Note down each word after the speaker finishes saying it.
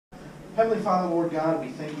Heavenly Father, Lord God,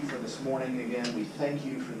 we thank you for this morning again. We thank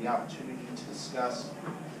you for the opportunity to discuss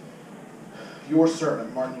your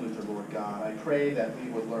servant, Martin Luther, Lord God. I pray that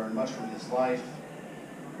we would learn much from his life,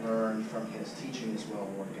 learn from his teaching as well,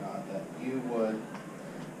 Lord God, that you would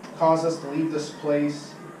cause us to leave this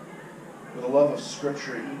place with a love of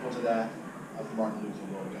Scripture equal to that of Martin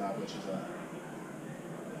Luther, Lord God, which is a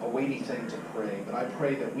weighty thing to pray. But I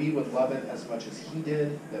pray that we would love it as much as he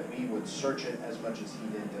did, that we would search it as much as he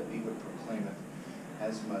did, that we would proclaim it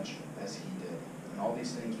as much as he did. And all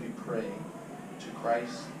these things we pray to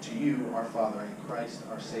Christ, to you, our Father, in Christ,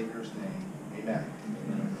 our Savior's name. Amen.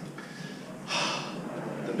 Amen.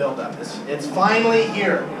 The build-up. It's finally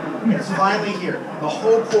here. It's finally here. The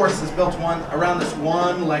whole course is built around this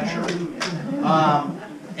one lecture.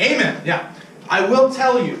 Amen. Yeah. I will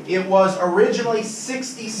tell you, it was originally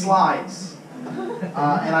 60 slides. And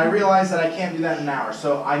I realized that I can't do that in an hour.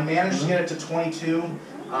 So I managed to get it to 22.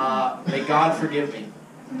 May God forgive me.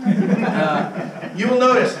 You will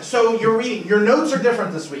notice, so you're reading, your notes are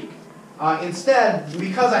different this week. Instead,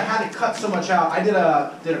 because I had to cut so much out, I did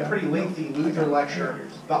a pretty lengthy Luther lecture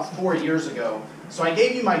about 4 years ago. So I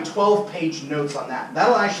gave you my 12-page notes on that.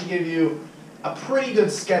 That'll actually give you a pretty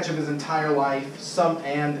good sketch of his entire life, some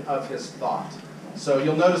and of his thought. So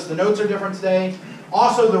you'll notice the notes are different today.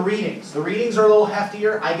 Also the readings. The readings are a little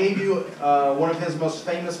heftier. I gave you one of his most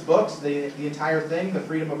famous books, the entire thing, The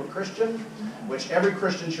Freedom of a Christian, which every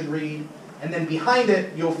Christian should read. And then behind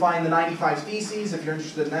it, you'll find the 95 Theses, if you're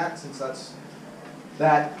interested in that, since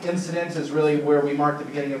that incident is really where we mark the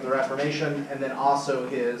beginning of the Reformation, and then also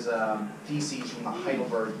his theses from the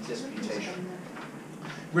Heidelberg Disputation,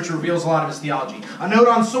 which reveals a lot of his theology. A note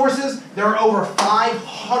on sources, there are over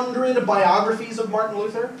 500 biographies of Martin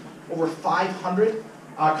Luther, over 500.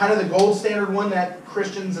 Kind of the gold standard one that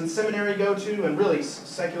Christians in seminary go to, and really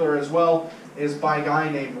secular as well, is by a guy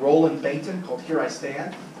named Roland Bainton called Here I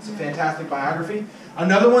Stand. It's a fantastic biography.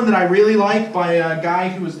 Another one that I really like by a guy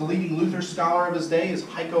who was the leading Luther scholar of his day is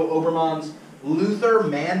Heiko Obermann's Luther,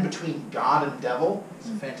 Man Between God and Devil. It's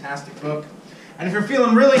a fantastic book. And if you're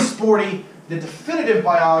feeling really sporty, the definitive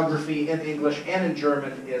biography in English and in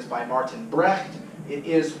German is by Martin Brecht. It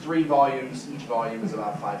is 3 volumes. Each volume is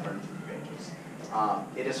about 550 pages.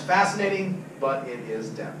 It is fascinating, but it is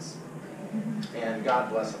dense. And God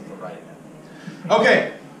bless him for writing it.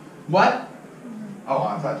 Okay. What? Oh,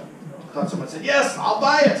 I thought someone said, yes, I'll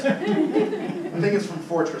buy it. I think it's from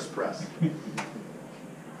Fortress Press.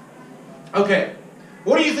 Okay.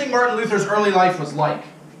 What do you think Martin Luther's early life was like?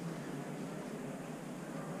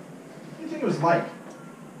 What do you think it was like?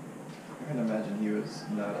 I can imagine he was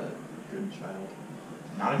not a good child.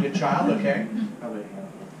 Not a good child, okay. Probably a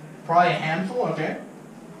handful. Probably a handful, okay.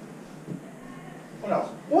 What else?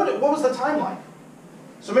 What was the time like?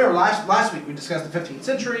 So remember, last week we discussed the 15th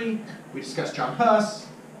century, we discussed John Huss.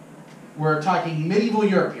 We're talking medieval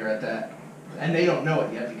Europe here at that, and they don't know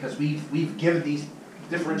it yet because we've given these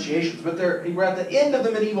differentiations, but we're at the end of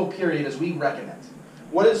the medieval period as we reckon it.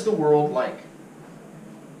 What is the world like?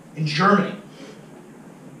 In Germany.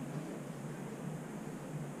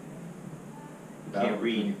 Can't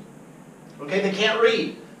read. Okay, they can't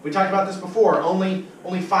read. We talked about this before. Only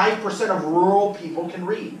 5% of rural people can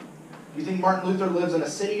read. Do you think Martin Luther lives in a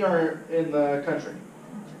city or in the country?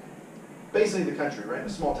 Basically the country, right? In a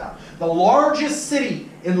small town. The largest city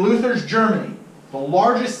in Luther's Germany, the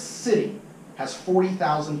largest city, has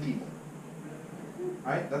 40,000 people.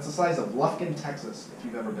 Right? That's the size of Lufkin, Texas, if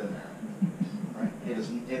you've ever been there. Right?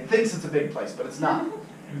 It thinks it's a big place, but it's not.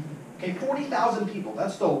 Okay, 40,000 people.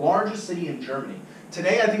 That's the largest city in Germany.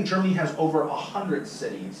 Today, I think Germany has over 100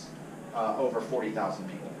 cities, over 40,000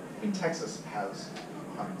 people. I mean, Texas has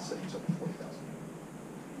 100 cities over 40,000.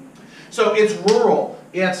 So it's rural.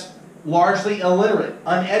 It's largely illiterate,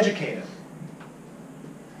 uneducated.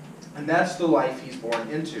 And that's the life he's born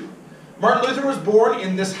into. Martin Luther was born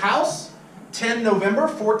in this house, 10 November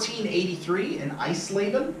 1483 in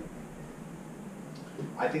Eisleben.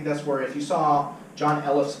 I think that's where, if you saw John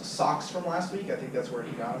Elliff's socks from last week, I think that's where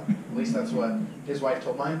he got them. At least that's what his wife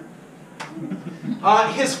told mine.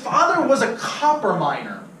 His father was a copper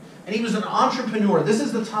miner, and he was an entrepreneur. This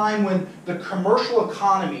is the time when the commercial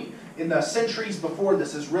economy in the centuries before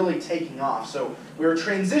this is really taking off. So we're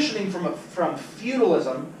transitioning from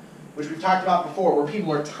feudalism, which we've talked about before, where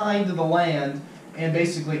people are tied to the land, and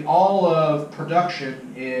basically all of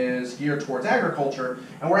production is geared towards agriculture,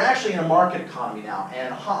 and we're actually in a market economy now.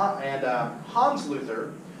 And Hans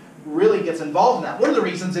Luther really gets involved in that. One of the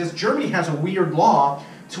reasons is Germany has a weird law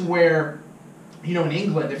to where, you know, in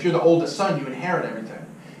England, if you're the oldest son, you inherit everything.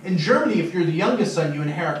 In Germany, if you're the youngest son, you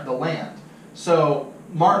inherit the land. So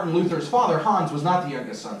Martin Luther's father, Hans, was not the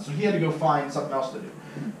youngest son, so he had to go find something else to do.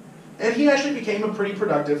 And he actually became a pretty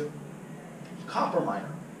productive copper miner.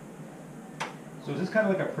 So is this kind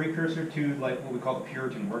of like a precursor to like what we call the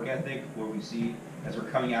Puritan work ethic, where we see as we're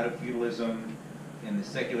coming out of feudalism in the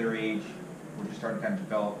secular age, we're just starting to kind of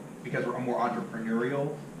develop, because we're more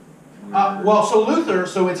entrepreneurial? Well, so Luther,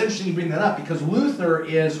 so it's interesting you bring that up, because Luther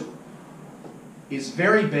is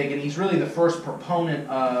very big, and he's really the first proponent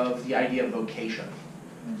of the idea of vocation.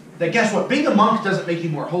 That guess what? Being a monk doesn't make you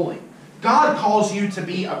more holy. God calls you to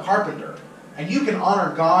be a carpenter, and you can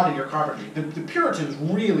honor God in your carpentry. The Puritans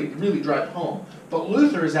really, really drive it home, but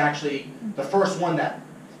Luther is actually the first one that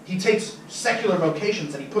he takes secular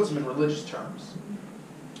vocations and he puts them in religious terms.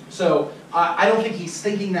 So I don't think he's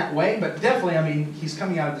thinking that way, but definitely, I mean, he's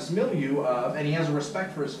coming out of this milieu of, and he has a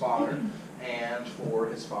respect for his father and for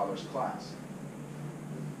his father's class.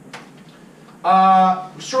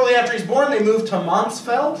 Shortly after he's born, they move to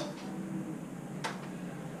Mansfeld.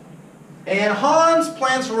 And Hans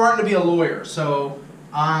plans for Martin to be a lawyer. So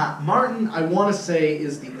Martin, I want to say,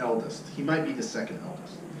 is the eldest. He might be the second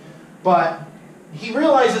eldest. But he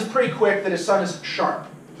realizes pretty quick that his son is sharp.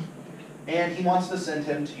 And he wants to send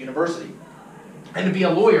him to university and to be a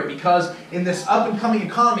lawyer, because in this up-and-coming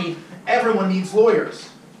economy, everyone needs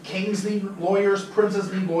lawyers. Kings need lawyers,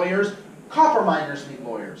 princes need lawyers, copper miners need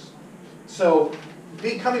lawyers. So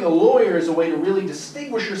becoming a lawyer is a way to really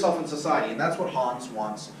distinguish yourself in society, and that's what Hans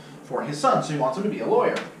wants for his son. So he wants him to be a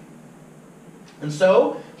lawyer. And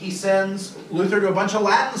so he sends Luther to a bunch of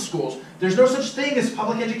Latin schools. There's no such thing as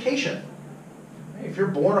public education. If you're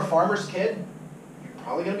born a farmer's kid, you're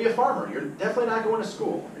probably going to be a farmer. You're definitely not going to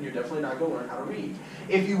school, and you're definitely not going to learn how to read.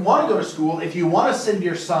 If you want to go to school, if you want to send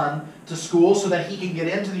your son to school so that he can get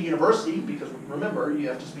into the university, because remember, you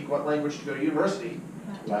have to speak what language to go to university?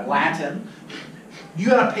 Latin. You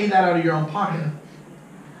got to pay that out of your own pocket.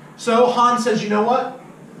 So Hans says, you know what?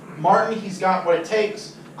 Martin, he's got what it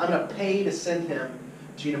takes. I'm going to pay to send him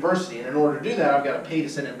to university. And in order to do that, I've got to pay to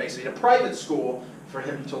send him basically to private school for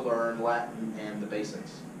him to learn Latin and the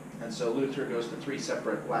basics. And so Luther goes to 3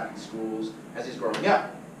 separate Latin schools as he's growing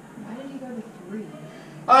up. Why did he go to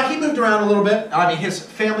 3? He moved around a little bit. I mean, his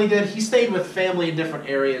family did. He stayed with family in different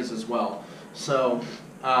areas as well. So,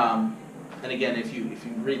 and again, if you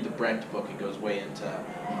read the Brecht book, it goes way into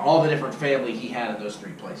all the different family he had in those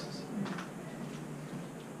 3 places.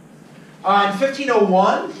 In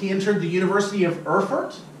 1501, he entered the University of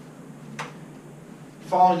Erfurt. The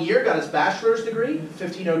following year, got his bachelor's degree,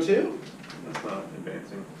 1502. That's not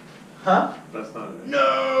advancing. Huh? That's not advancing.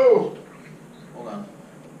 No! Hold on.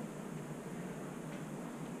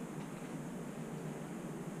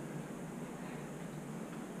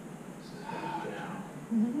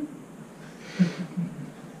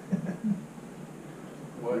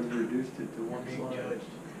 What reduced it to one Being slide? judged.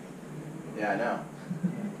 Yeah, I know.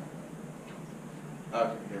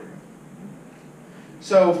 Okay, here we go.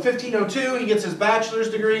 So 1502, he gets his bachelor's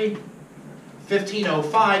degree.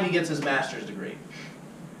 1505, he gets his master's degree.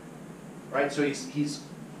 Right, so he's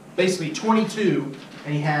basically 22,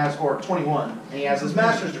 and he has, or 21, and he has his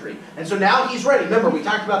master's degree. And so now he's ready. Remember, we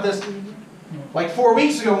talked about this like 4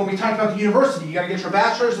 weeks ago when we talked about the university. You got to get your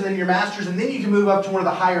bachelor's and then your master's, and then you can move up to one of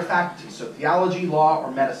the higher faculties, so theology, law,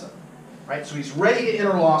 or medicine. Right, so he's ready to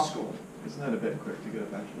enter law school. Isn't that a bit quick to get a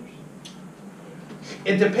bachelor's?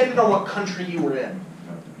 It depended on what country you were in.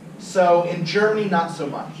 So in Germany, not so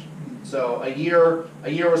much. So a year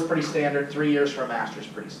was pretty standard. 3 years for a master's,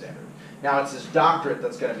 pretty standard. Now it's his doctorate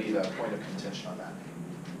that's going to be the point of contention on that.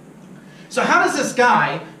 So how does this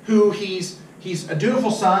guy, who he's a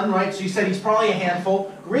dutiful son, right? So you said he's probably a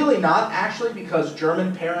handful. Really not, actually, because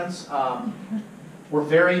German parents were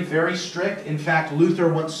very, very strict. In fact, Luther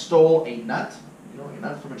once stole a nut, a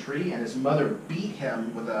nut from a tree, and his mother beat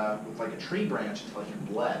him with like a tree branch until he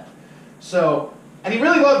bled. So, and he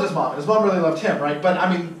really loved his mom, and his mom really loved him, right? But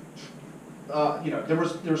I mean, there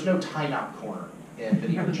was no timeout corner in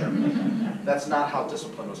medieval Germany. That's not how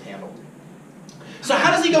discipline was handled. So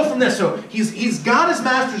how does he go from this? So he's got his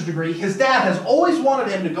master's degree. His dad has always wanted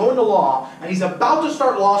him to go into law, and he's about to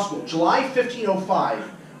start law school, July 1505.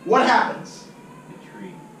 What happens? The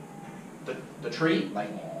tree. The tree?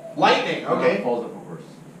 Lightning, okay. Falls off a horse.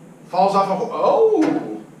 Falls off a horse.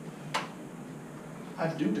 Oh! I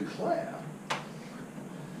do declare.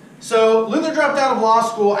 So Luther dropped out of law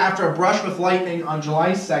school after a brush with lightning on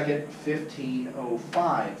July 2nd,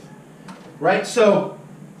 1505. Right? So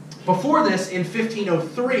before this, in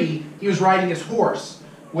 1503, he was riding his horse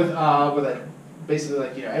with a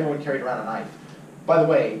basically everyone carried around a knife. By the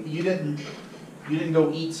way, you didn't You didn't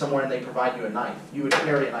go eat somewhere and they provide you a knife. You would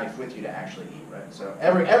carry a knife with you to actually eat, right? So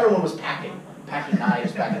everyone was packing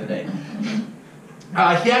knives back in the day.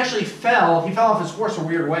 He actually fell off his horse a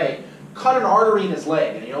weird way, cut an artery in his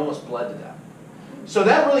leg, and he almost bled to death. So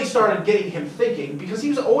that really started getting him thinking, because he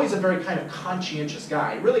was always a very kind of conscientious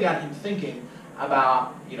guy. It really got him thinking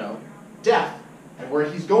about, death and where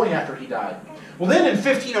he's going after he died. Well, then in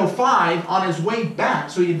 1505, on his way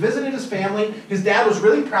back, so he had visited his family. His dad was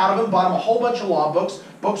really proud of him, bought him a whole bunch of law books.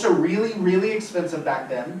 Books are really, really expensive back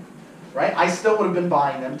then, right? I still would have been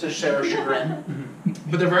buying them to share chagrin,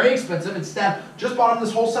 but they're very expensive. Instead, just bought him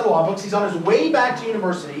this whole set of law books. He's on his way back to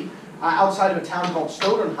university outside of a town called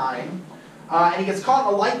Stodenheim, and he gets caught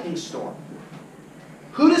in a lightning storm.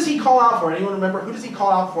 Who does he call out for? Anyone remember? Who does he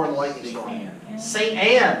call out for in the lightning storm? Saint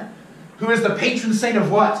Anne, who is the patron saint of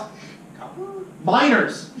what?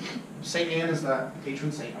 Miners. Saint Anne is the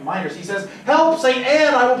patron saint of miners. He says, "Help, Saint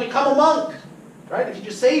Anne, I will become a monk." Right? If you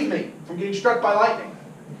just save me from getting struck by lightning.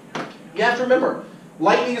 You have to remember,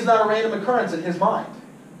 lightning is not a random occurrence in his mind.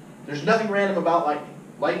 There's nothing random about lightning.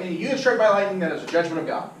 Lightning, you get struck by lightning, that is a judgment of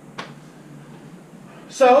God.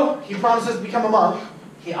 So, he promises to become a monk.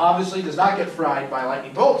 He obviously does not get fried by a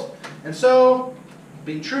lightning bolt. And so,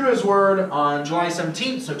 being true to his word, on July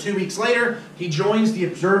 17th, so 2 weeks later, he joins the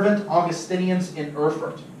observant Augustinians in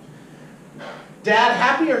Erfurt. Dad,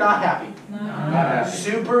 happy or not happy? No. Not happy.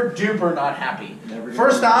 Super duper not happy. Never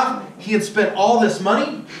First gonna- off, he had spent all this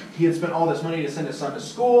money. He had spent all this money to send his son to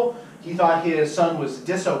school. He thought his son was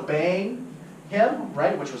disobeying him,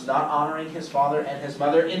 right, which was not honoring his father and his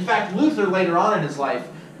mother. In fact, Luther later on in his life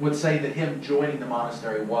would say that him joining the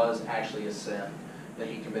monastery was actually a sin that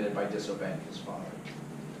he committed by disobeying his father.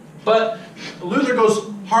 But Luther goes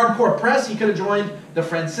hardcore press. He could have joined the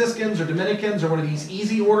Franciscans or Dominicans or one of these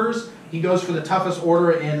easy orders. He goes for the toughest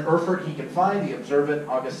order in Erfurt he can find, the observant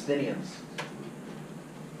Augustinians.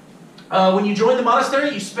 When you join the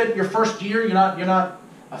monastery, you spend your first year, you're not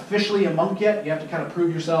officially a monk yet. You have to kind of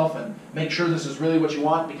prove yourself and make sure this is really what you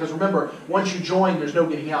want. Because remember, once you join, there's no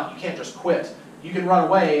getting out. You can't just quit. You can run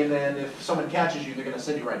away, and then if someone catches you, they're going to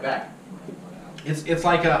send you right back. It's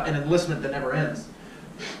like an enlistment that never ends.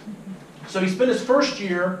 So he spent his first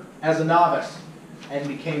year as a novice and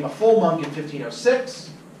became a full monk in 1506.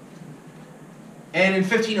 And in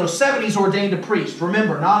 1507, he's ordained a priest.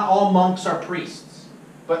 Remember, not all monks are priests,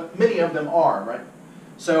 but many of them are, right?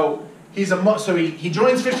 So he joins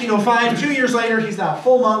 1505. 2 years later, he's now a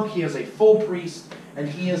full monk. He is a full priest, and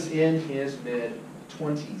he is in his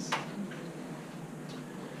mid-20s.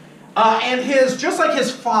 Just like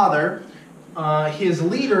his father, his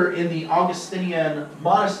leader in the Augustinian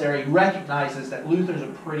monastery recognizes that Luther's a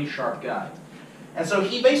pretty sharp guy. And so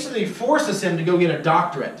he basically forces him to go get a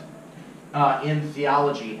doctorate in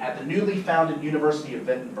theology at the newly founded University of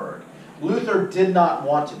Wittenberg. Luther did not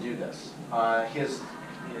want to do this. His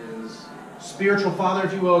spiritual father,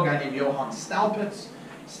 if you will, a guy named Johann Staupitz,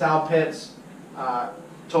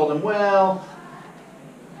 told him, well,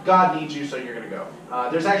 God needs you, so you're going to go.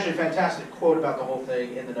 There's actually a fantastic quote about the whole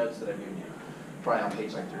thing in the notes that I've given you, probably on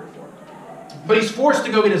page like 3 or 4. But he's forced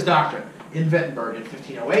to go get his doctorate in Wittenberg in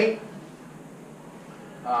 1508.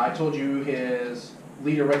 I told you his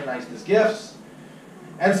leader recognized his gifts.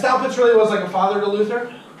 And Staupitz really was like a father to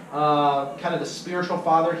Luther, kind of the spiritual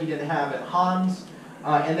father he didn't have at Hans.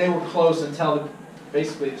 And they were close until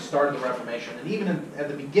basically the start of the Reformation. And even at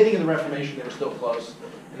the beginning of the Reformation, they were still close.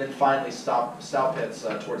 And then finally,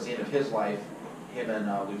 Staupitz, towards the end of his life, him and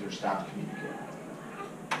Luther stopped communicating.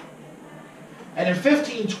 And in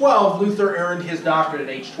 1512, Luther earned his doctorate at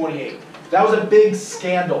age 28. That was a big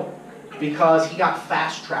scandal because he got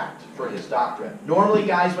fast-tracked for his doctorate. Normally,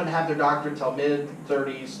 guys wouldn't have their doctorate until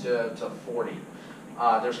mid-30s to 40.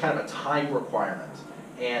 There's kind of a time requirement.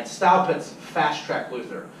 And Staupitz fast-tracked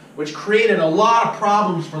Luther, which created a lot of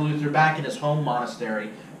problems for Luther back in his home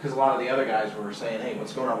monastery, because a lot of the other guys were saying, hey,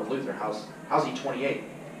 what's going on with Luther? How's he 28?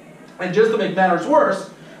 And just to make matters worse,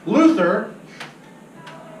 Luther,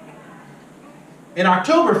 in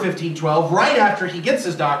October 1512, right after he gets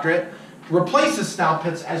his doctorate, replaces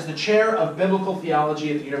Staupitz as the chair of biblical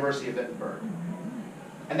theology at the University of Wittenberg.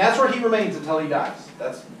 And that's where he remains until he dies.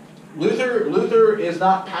 Luther is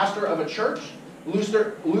not pastor of a church.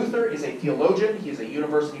 Luther is a theologian. He is a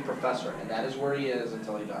university professor. And that is where he is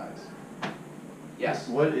until he dies. Yes?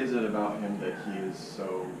 What is it about him that he is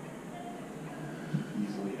so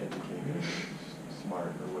easily educated, smart,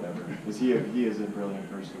 or whatever? He is a brilliant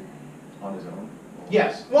person on his own?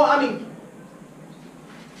 Yes. Well, I mean,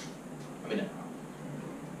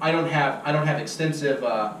 I don't have extensive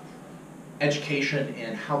education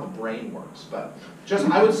in how the brain works. But just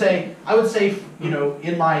I would say, you know,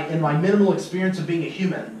 in my minimal experience of being a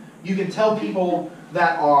human, you can tell people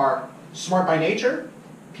that are smart by nature,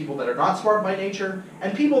 people that are not smart by nature,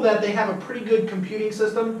 and people that they have a pretty good computing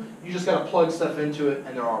system. You just got to plug stuff into it,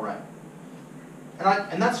 and they're all right.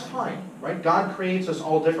 And that's fine, right? God creates us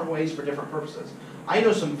all different ways for different purposes. I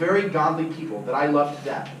know some very godly people that I love to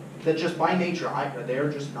death, that just by nature,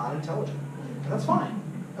 they're just not intelligent. And that's fine.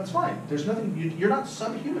 That's fine. There's nothing, you're not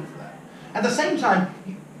subhuman for that. At the same time,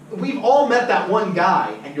 we've all met that one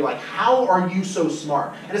guy, and you're like, how are you so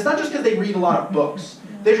smart? And it's not just because they read a lot of books.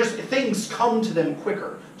 They're just, things come to them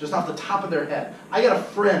quicker, just off the top of their head. I got a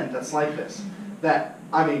friend that's like this, that,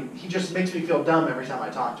 I mean, he just makes me feel dumb every time I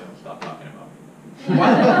talk to him. Stop talking about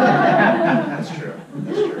That's true.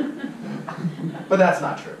 That's true. But that's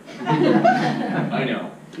not true. I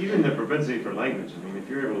know. Even the propensity for language, I mean, if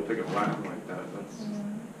you're able to pick up Latin like that, that's...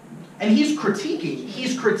 And he's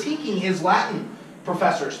critiquing his Latin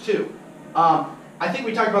professors too. I think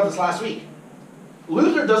we talked about this last week.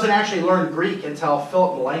 Luther doesn't actually learn Greek until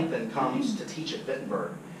Philip Melanchthon comes to teach at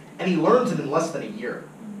Wittenberg. And he learns it in less than a year.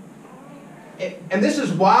 And this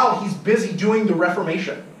is while he's busy doing the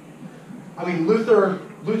Reformation. I mean,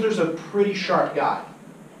 Luther's a pretty sharp guy.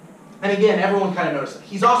 And again, everyone kind of noticed it.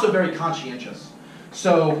 He's also very conscientious.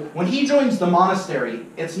 So when he joins the monastery,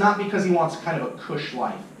 it's not because he wants kind of a cush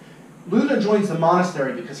life. Luther joins the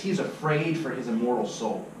monastery because he's afraid for his immortal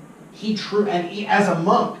soul. As a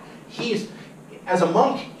monk,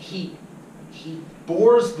 he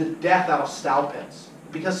bores the death out of Staupitz,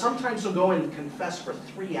 because sometimes he'll go and confess for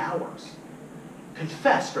 3 hours.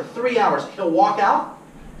 Confess for 3 hours. He'll walk out,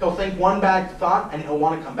 he'll think one bad thought, and he'll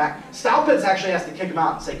want to come back. Staupitz actually has to kick him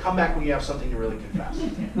out and say, come back when you have something to really confess.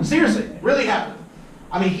 Seriously, really happened.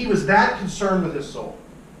 I mean, he was that concerned with his soul.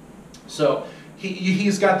 So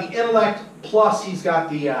he's got the intellect, plus he's got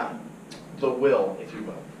the will, if you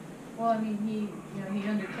will. Well, I mean, he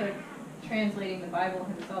undertook translating the Bible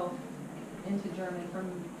himself into German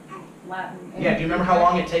from Latin. Yeah, do you remember how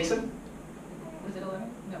long it takes him? Was it 11?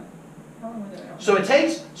 No. How long was it? So it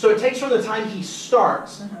takes from the time he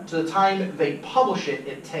starts to the time they publish it,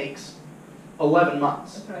 it takes 11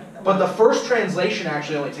 months. That's right. But the first translation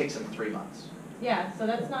actually only takes him 3 months. Yeah, so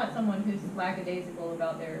that's not someone who's lackadaisical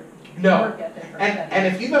about their No. work ethic. Or And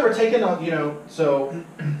if you've ever taken, so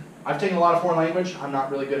I've taken a lot of foreign language. I'm not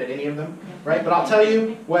really good at any of them, right? But I'll tell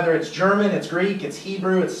you, whether it's German, it's Greek, it's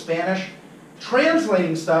Hebrew, it's Spanish,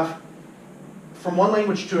 translating stuff from one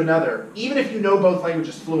language to another, even if you know both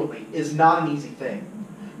languages fluently, is not an easy thing.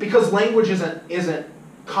 Because language isn't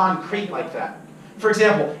concrete like that. For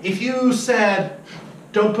example, if you said,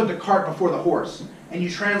 don't put the cart before the horse, and you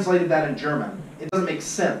translated that in German, it doesn't make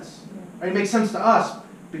sense. Right? It makes sense to us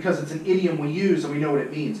because it's an idiom we use and we know what it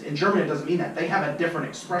means. In German, it doesn't mean that. They have a different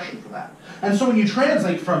expression for that. And so when you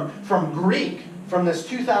translate from Greek, from this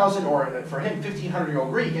 2,000, or for him, 1,500-year-old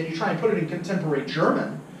Greek, and you try and put it in contemporary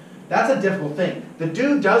German, that's a difficult thing. The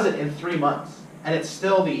dude does it in 3 months, and it's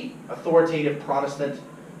still the authoritative Protestant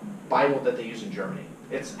Bible that they use in Germany.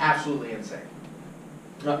 It's absolutely insane.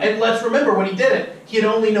 And let's remember, when he did it, he had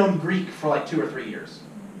only known Greek for like 2 or 3 years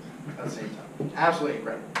at the same time. Absolutely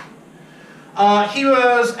incredible.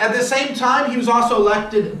 At the same time, he was also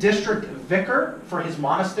elected district vicar for his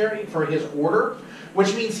monastery, for his order,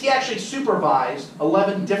 which means he actually supervised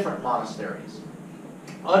 11 different monasteries.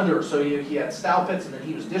 So he had Staupitz, and then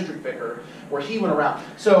he was district vicar, where he went around.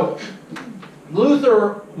 So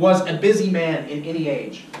Luther was a busy man in any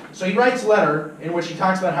age. So he writes a letter in which he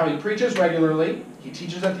talks about how he preaches regularly, he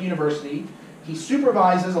teaches at the university, he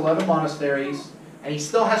supervises 11 monasteries, and he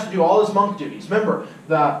still has to do all his monk duties. Remember,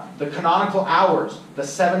 the canonical hours, the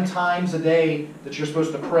 7 times a day that you're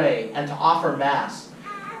supposed to pray and to offer Mass.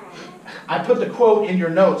 I put the quote in your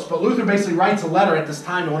notes, but Luther basically writes a letter at this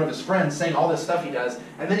time to one of his friends saying all this stuff he does,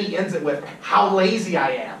 and then he ends it with, how lazy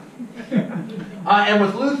I am. And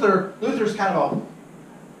with Luther, Luther's kind of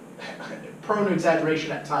prone to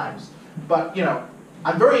exaggeration at times. But,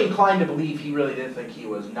 I'm very inclined to believe he really did think he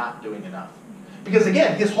was not doing enough. Because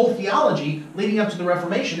again, his whole theology leading up to the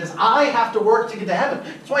Reformation is, I have to work to get to heaven.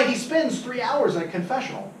 That's why he spends 3 hours in a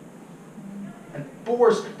confessional. And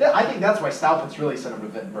bores, I think that's why Staupitz really sent him to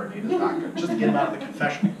Wittenberg to get his doctorate, just to get him out of the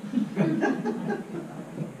confessional.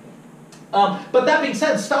 But that being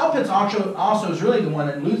said, Staupitz also is really the one,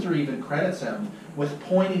 and Luther even credits him with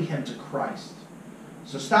pointing him to Christ.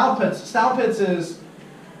 So Staupitz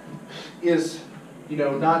is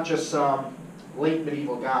not just some late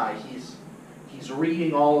medieval guy. He's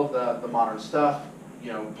reading all of the modern stuff.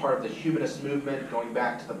 part of the humanist movement, going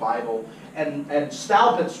back to the Bible. And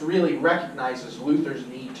Staupitz really recognizes Luther's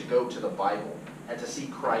need to go to the Bible and to see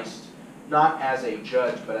Christ not as a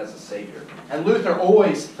judge, but as a savior. And Luther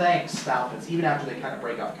always thanks Staupitz, even after they kind of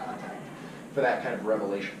break off contact, for that kind of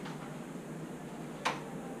revelation.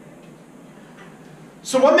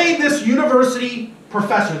 So what made this university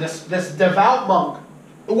professor, this devout monk,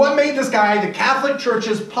 what made this guy the Catholic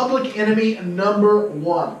Church's public enemy number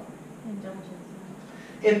one?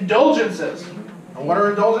 Indulgences. And what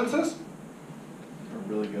are indulgences? A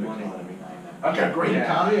really good economy. Okay, great Yeah.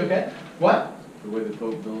 economy, okay. What? The way the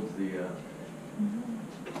Pope builds the,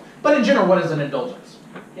 But in general, what is an indulgence?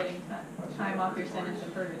 Getting time off your sentence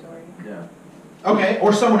in purgatory. yeah. Okay,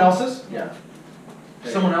 or someone else's? Yeah.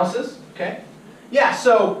 Someone else's? Okay. Yeah,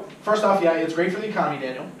 so first off, yeah, it's great for the economy,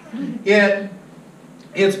 Daniel.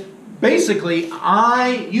 It's basically,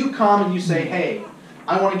 you come and you say, hey,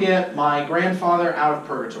 I want to get my grandfather out of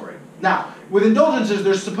purgatory. Now, with indulgences,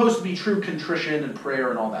 there's supposed to be true contrition and prayer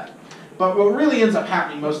and all that. But what really ends up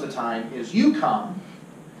happening most of the time is you come,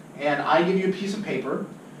 and I give you a piece of paper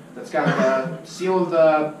that's got the seal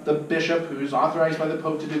of the bishop who's authorized by the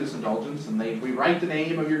Pope to do this indulgence, and we write the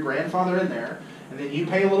name of your grandfather in there, and then you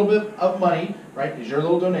pay a little bit of money, right? It's your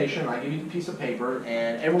little donation, I give you the piece of paper,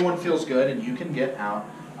 and everyone feels good, and you can get out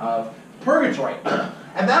of purgatory.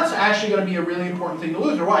 And that's actually going to be a really important thing to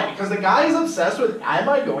Luther. Why? Because the guy is obsessed with, am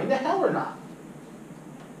I going to hell or not?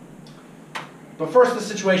 But first, the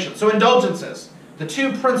situation. So indulgences. The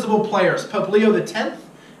two principal players, Pope Leo X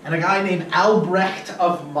and a guy named Albrecht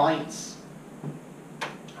of Mainz.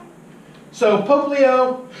 So Pope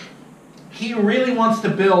Leo, he really wants to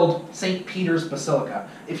build St. Peter's Basilica.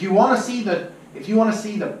 If you want to see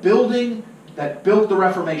the building that built the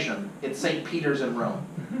Reformation, it's St. Peter's in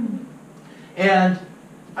Rome. And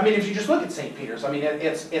I mean, if you just look at St. Peter's, I mean,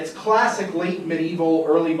 it's classic late medieval,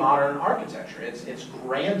 early modern architecture. It's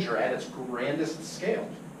grandeur at its grandest scale.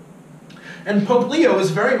 And Pope Leo is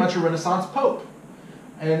very much a Renaissance pope.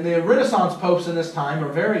 And the Renaissance popes in this time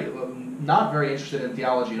are not very interested in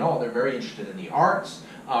theology at all. They're very interested in the arts.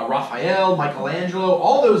 Raphael, Michelangelo,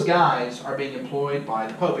 all those guys are being employed by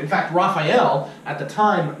the Pope. In fact, Raphael, at the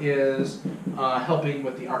time, is helping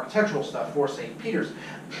with the architectural stuff for St. Peter's.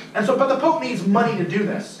 And so, but the Pope needs money to do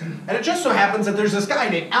this. And it just so happens that there's this guy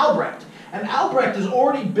named Albrecht. And Albrecht is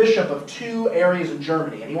already bishop of 2 areas in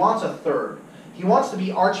Germany, and he wants a third. He wants to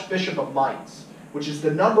be Archbishop of Mainz, which is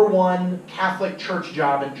the #1 Catholic church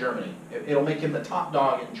job in Germany. It'll make him the top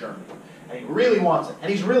dog in Germany. And he really wants it. And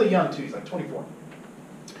he's really young, too. He's like 24.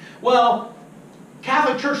 Well,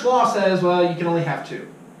 Catholic Church law says, well, you can only have 2.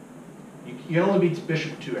 You can only be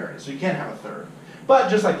bishop of 2 areas, so you can't have a third. But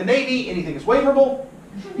just like the Navy, anything is waivable.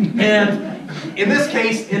 And in this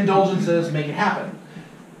case, indulgences make it happen.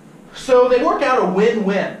 So they work out a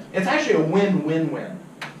win-win. It's actually a win-win-win.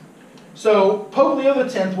 So Pope Leo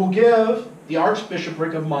X will give the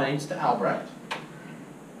Archbishopric of Mainz to Albrecht.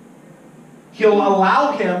 He'll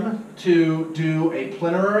allow him to do a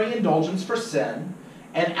plenary indulgence for sin,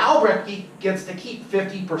 and Albrecht gets to keep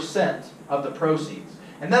 50% of the proceeds.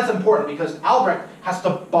 And that's important because Albrecht has to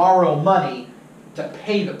borrow money to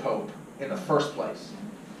pay the Pope in the first place.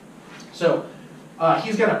 So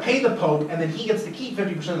he's going to pay the Pope, and then he gets to keep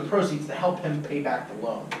 50% of the proceeds to help him pay back the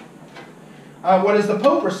loan. What does the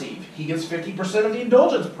Pope receive? He gets 50% of the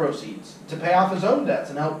indulgence proceeds to pay off his own debts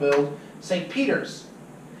and help build St. Peter's.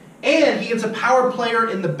 And he gets a power player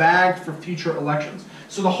in the bag for future elections.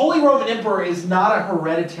 So the Holy Roman Emperor is not a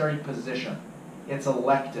hereditary position. It's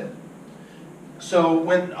elected. So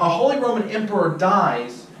when a Holy Roman Emperor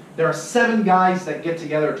dies, there are 7 guys that get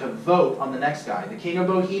together to vote on the next guy. The King of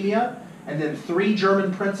Bohemia, and then 3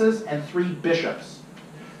 German princes, and 3 bishops.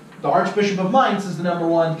 The Archbishop of Mainz is the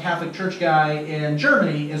 #1 Catholic Church guy in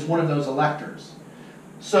Germany, is one of those electors.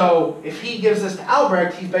 So if he gives this to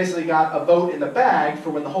Albrecht, he's basically got a vote in the bag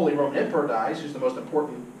for when the Holy Roman Emperor dies, who's the most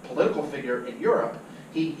important political figure in Europe.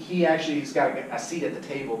 He's got a seat at the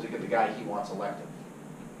table to get the guy he wants elected.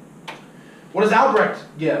 What does Albrecht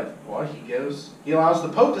give? Well, he allows the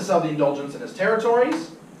Pope to sell the indulgence in his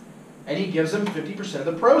territories, and he gives him 50% of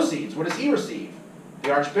the proceeds. What does he receive?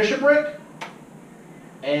 The Archbishopric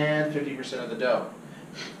and 50% of the dough.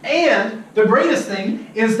 And the greatest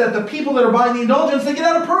thing is that the people that are buying the indulgence, they get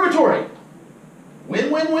out of purgatory.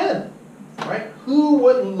 Win, win, win. Right? Who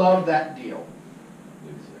wouldn't love that deal?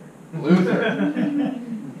 Luther.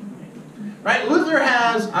 Right? Luther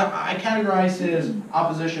has, I categorize his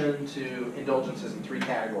opposition to indulgences in 3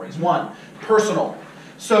 categories. 1, personal.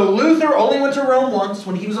 So Luther only went to Rome once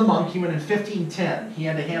when he was a monk. He went in 1510. He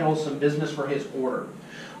had to handle some business for his order.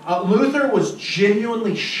 Luther was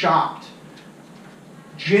genuinely shocked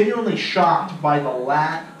genuinely shocked by the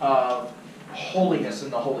lack of holiness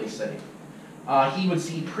in the holy city. He would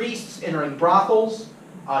see priests entering brothels.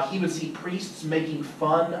 He would see priests making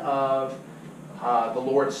fun of the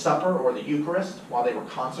Lord's Supper or the Eucharist while they were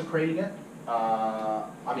consecrating it.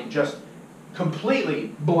 I mean, just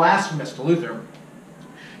completely blasphemous to Luther.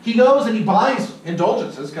 He goes and he buys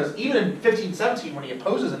indulgences, because even in 1517, when he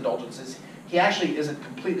opposes indulgences, he actually isn't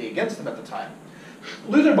completely against them at the time.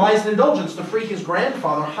 Luther buys an indulgence to free his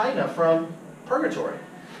grandfather, Heine, from purgatory.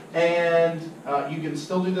 And you can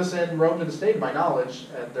still do this in Rome to this day, to my knowledge.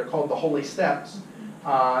 They're called the Holy Steps.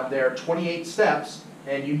 They're 28 steps,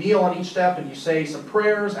 and you kneel on each step and you say some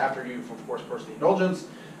prayers after you've, of course, purchased the indulgence.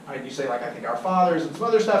 You say, like, I think Our Fathers and some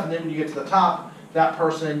other stuff, and then when you get to the top, that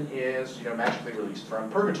person is, magically released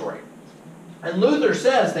from purgatory. And Luther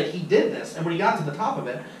says that he did this, and when he got to the top of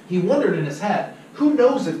it, he wondered in his head, who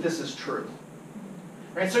knows if this is true?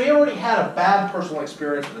 Right? So he already had a bad personal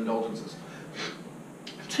experience with indulgences.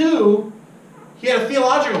 2, he had a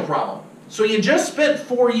theological problem. So he had just spent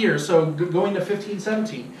 4 years, so going to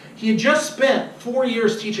 1517, he had just spent 4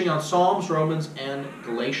 years teaching on Psalms, Romans, and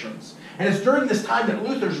Galatians. And it's during this time that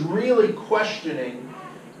Luther's really questioning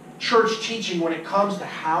church teaching when it comes to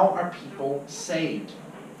how are people saved.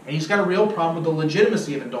 And he's got a real problem with the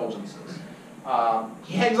legitimacy of indulgences.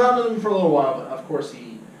 He hangs on to them for a little while, but of course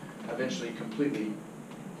he eventually completely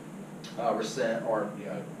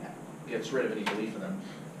gets rid of any belief in them.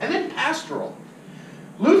 And then pastoral.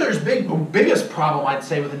 Luther's biggest problem, I'd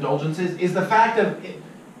say, with indulgences is the fact that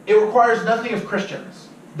it requires nothing of Christians.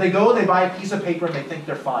 They go and they buy a piece of paper and they think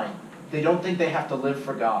they're fine. They don't think they have to live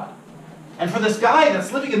for God. And for this guy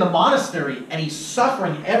that's living in the monastery and he's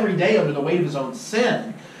suffering every day under the weight of his own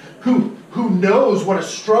sin, who knows what a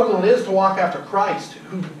struggle it is to walk after Christ,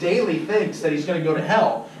 who daily thinks that he's going to go to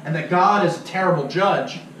hell and that God is a terrible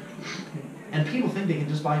judge, and people think they can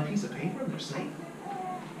just buy a piece of paper and they're safe.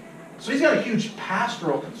 So he's got a huge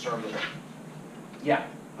pastoral concern with it. Yeah.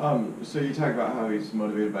 So you talk about how he's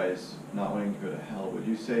motivated by his not wanting to go to hell. Would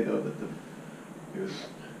you say, though, that it was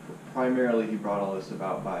primarily he brought all this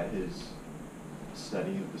about by his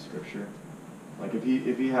study of the Scripture? Like if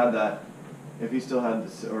he had that, if he still had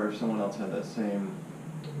this, or if someone else had that same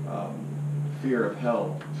fear of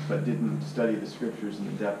hell, but didn't study the Scriptures in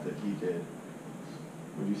the depth that he did,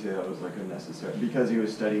 would you say that was like a necessary? Because he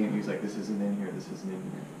was studying and he was like, this isn't in here, this isn't in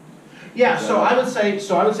here. Yeah, so I would say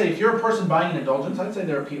if you're a person buying an indulgence, I'd say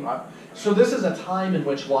there are people. So this is a time in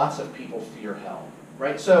which lots of people fear hell,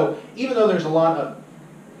 right? So even though there's a lot of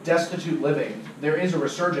destitute living, there is a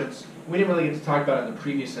resurgence. We didn't really get to talk about it in the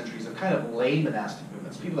previous centuries of kind of lay monastic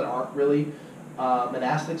movements, people that aren't really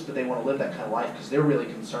monastics, but they want to live that kind of life because they're really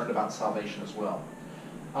concerned about salvation as well.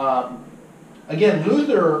 Again,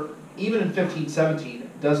 Luther, even in 1517,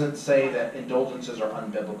 doesn't say that indulgences are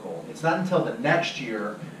unbiblical. It's not until the next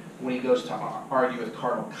year, when he goes to argue with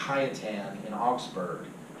Cardinal Cajetan in Augsburg,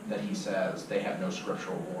 that he says they have no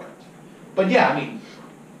scriptural warrant. But yeah, I mean,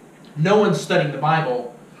 no one's studying the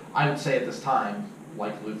Bible, I would say at this time,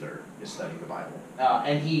 like Luther is studying the Bible.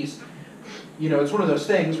 And he's, it's one of those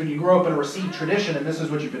things, when you grow up in a received tradition and this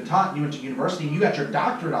is what you've been taught, you went to university, you got your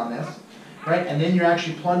doctorate on this, right? And then you're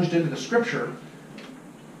actually plunged into the Scripture,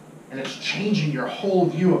 and it's changing your whole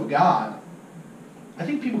view of God. I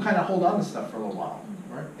think people kind of hold on to stuff for a little while.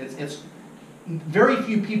 Right? It's very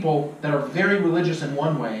few people that are very religious in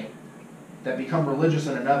one way that become religious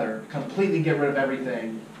in another completely get rid of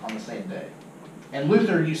everything on the same day. And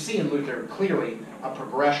Luther, you see in Luther clearly a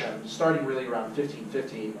progression starting really around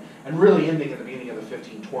 1515 and really ending at the beginning of the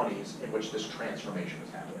 1520s in which this transformation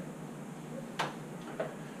is happening.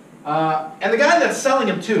 And the guy that's selling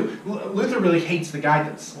him too, Luther really hates the guy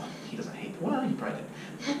that's, well, he doesn't hate, well, he probably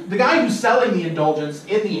did. The guy who's selling the indulgence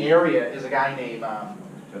in the area is a guy named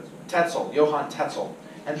Tetzel, Johann Tetzel.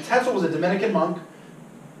 And Tetzel was a Dominican monk,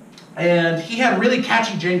 and he had really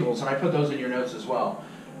catchy jingles, and I put those in your notes as well.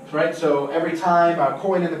 Right? So every time a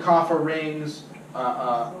coin in the coffer rings,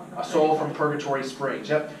 a soul from purgatory springs.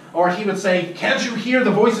 Yep. Or he would say, can't you hear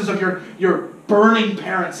the voices of your burning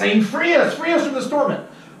parents saying, free us from this torment?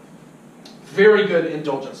 Very good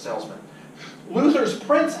indulgence salesman. Luther's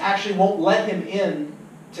prince actually won't let him in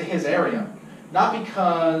to his area. Not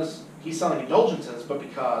because he's selling indulgences, but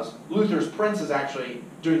because Luther's prince is actually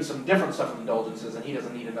doing some different stuff with indulgences, and he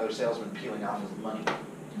doesn't need another salesman peeling off his money.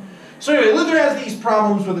 So anyway, Luther has these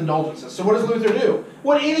problems with indulgences. So what does Luther do?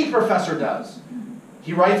 What any professor does.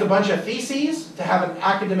 He writes a bunch of theses to have an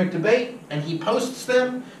academic debate, and he posts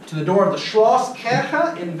them to the door of the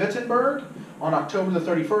Schlosskirche in Wittenberg on October the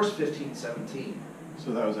 31st, 1517.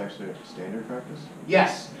 So that was actually a standard practice?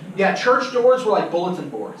 Yes. Yeah, church doors were like bulletin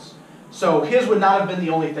boards. So his would not have been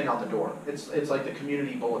the only thing on the door. It's like the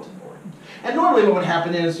community bulletin board. And normally what would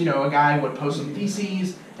happen is, you know, a guy would post some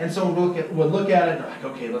theses, and someone would look at it, and they're like,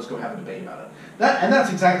 okay, let's go have a debate about it. And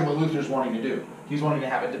that's exactly what Luther's wanting to do. He's wanting to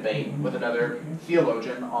have a debate with another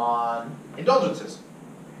theologian on indulgences.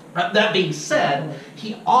 That being said,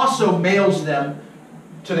 he also mails them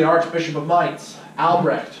to the Archbishop of Mainz,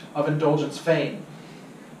 Albrecht of indulgence fame.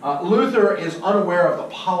 Luther is unaware of the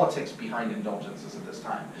politics behind indulgences at this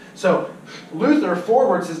time. So Luther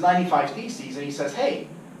forwards his 95 Theses, and he says, hey,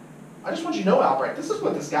 I just want you to know, Albrecht, this is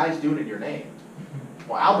what this guy's doing in your name.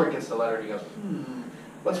 Well, Albrecht gets the letter, and he goes,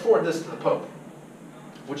 let's forward this to the Pope,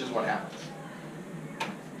 which is what happens.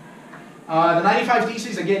 The 95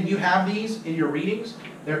 Theses, again, you have these in your readings.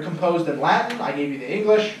 They're composed in Latin. I gave you the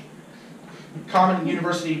English. Common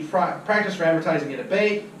university practice for advertising a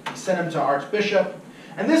debate. He sent them to Archbishop.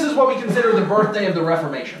 And this is what we consider the birthday of the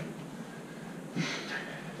Reformation.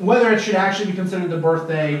 Whether it should actually be considered the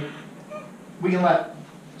birthday, we can let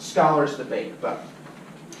scholars debate. But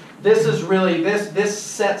this is really, this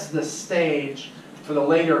sets the stage for the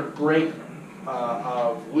later break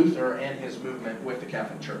of Luther and his movement with the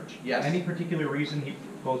Catholic Church. Yes? Any particular reason he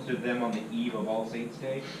posted them on the eve of All Saints'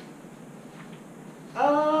 Day?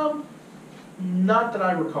 Not that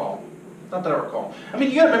I recall. Not that I recall. I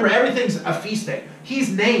mean, you gotta remember, everything's a feast day.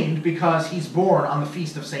 He's named because he's born on the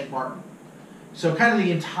feast of St. Martin. So kind of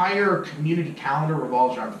the entire community calendar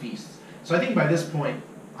revolves around feasts. So I think by this point,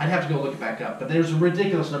 I'd have to go look it back up, but there's a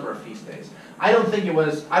ridiculous number of feast days. I don't think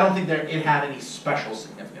it had any special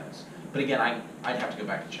significance. But again, I'd have to go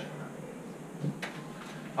back and check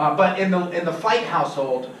that. But in the Fight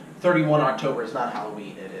household, 31 October is not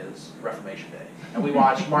Halloween, it is Reformation Day. And we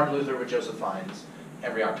watch Martin Luther with Joseph Fiennes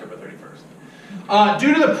every October 31st.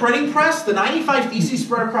 Due to the printing press, the 95 Theses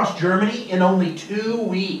spread across Germany in only 2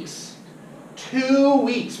 weeks. 2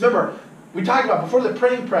 weeks. Remember, we talked about before the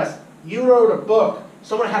printing press, you wrote a book,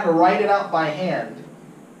 someone had to write it out by hand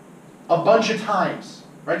a bunch of times.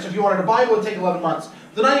 Right? So if you wanted a Bible, it would take 11 months.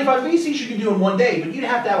 The 95 Theses you could do in 1 day, but you'd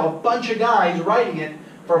have to have a bunch of guys writing it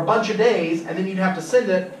for a bunch of days, and then you'd have to send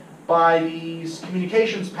it by these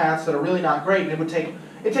communications paths that are really not great, and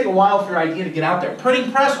it'd take a while for your idea to get out there.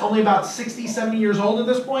 Printing press, only about 60, 70 years old at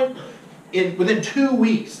this point. Within 2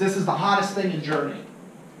 weeks, this is the hottest thing in Germany.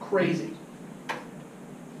 Crazy.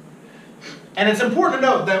 And it's important to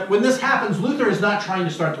note that when this happens, Luther is not trying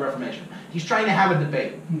to start the Reformation. He's trying to have a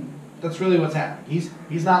debate. That's really what's happening.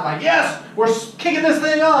 He's not like, yes, we're kicking this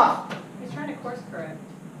thing off. He's trying to course correct.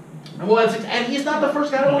 Well, and he's not the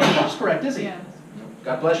first guy to want to course correct, is he? Yeah.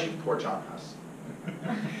 God bless you, poor John Huss.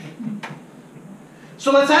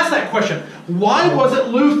 So let's ask that question. Why wasn't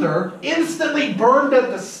Luther instantly burned at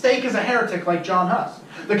the stake as a heretic like John Huss?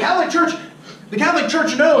 The Catholic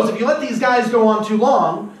Church knows if you let these guys go on too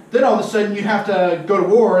long, then all of a sudden you have to go to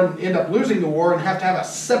war and end up losing the war and have to have a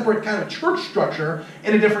separate kind of church structure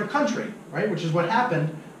in a different country, right? Which is what happened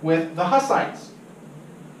with the Hussites.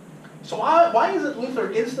 So why isn't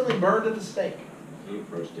Luther instantly burned at the stake? He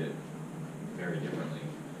approached it very differently,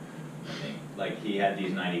 I think. Like, he had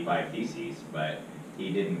these 95 Theses, but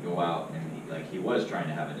he didn't go out and he was trying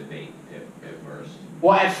to have a debate at first.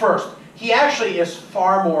 Well, at first. He actually is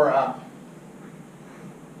far more...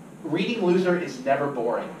 reading Luther is never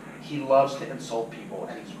boring. He loves to insult people,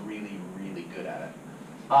 and he's really, really good at it.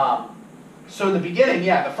 So in the beginning,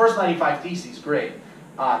 yeah, the first 95 Theses, great.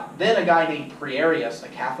 Then a guy named Prierius, a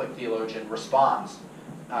Catholic theologian, responds,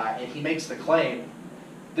 and he makes the claim,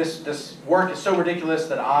 this work is so ridiculous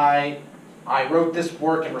that I wrote this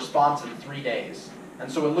work in response in 3 days.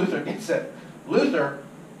 And so when Luther gets it, Luther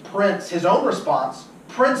prints his own response,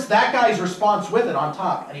 prints that guy's response with it on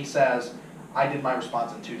top, and he says, I did my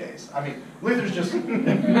response in 2 days. I mean, Luther's just...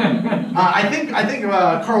 I think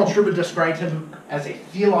Carl Truba described him as a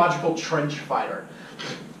theological trench fighter.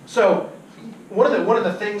 So one of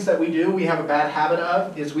the things that we have a bad habit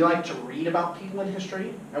of is we like to read about people in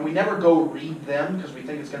history, and we never go read them because we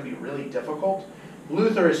think it's going to be really difficult.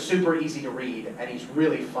 Luther is super easy to read, and he's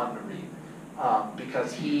really fun to read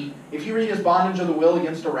because if you read his Bondage of the Will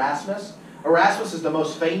against Erasmus, Erasmus is the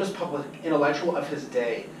most famous public intellectual of his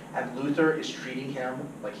day, and Luther is treating him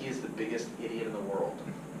like he is the biggest idiot in the world.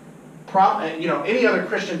 Any other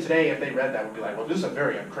Christian today, if they read that, would be like, well, this is a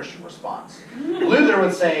very unchristian response. Luther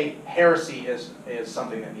would say heresy is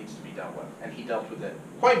something that needs to be dealt with, and he dealt with it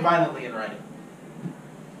quite violently in writing.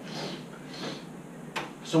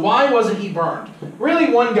 So why wasn't he burned?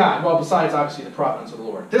 Really one guy, well, besides obviously the providence of the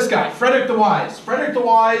Lord. This guy, Frederick the Wise. Frederick the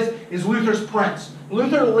Wise is Luther's prince.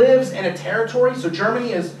 Luther lives in a territory, so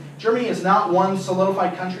Germany is Germany is not one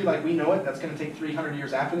solidified country like we know it. That's going to take 300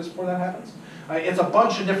 years after this before that happens. It's a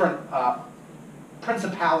bunch of different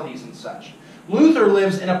principalities and such. Luther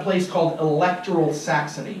lives in a place called Electoral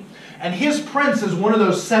Saxony. And his prince is one of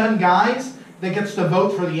those 7 guys that gets to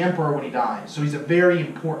vote for the emperor when he dies. So he's a very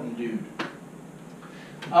important dude.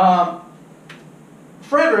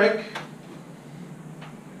 Frederick,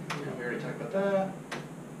 we already talked about that.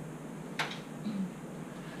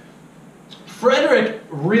 Frederick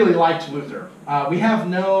really liked Luther. We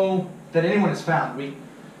have that anyone has found.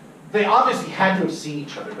 They obviously had to have seen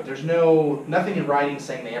each other, but there's nothing in writing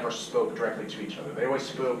saying they ever spoke directly to each other. They always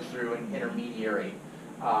spoke through an intermediary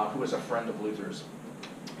who was a friend of Luther's.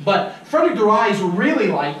 But Frederick de Ries really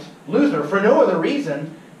liked Luther for no other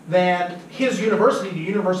reason than his university, the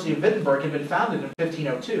University of Wittenberg, had been founded in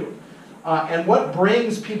 1502. And what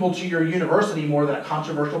brings people to your university more than a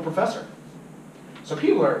controversial professor? So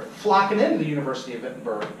people are flocking into the University of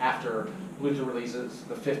Wittenberg after Luther releases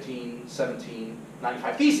the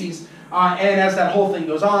 1795 Theses. And as that whole thing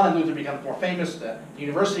goes on and Luther becomes more famous, the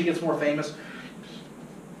university gets more famous.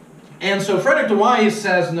 And so Frederick de Ries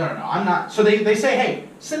says, no, I'm not. So they say, hey,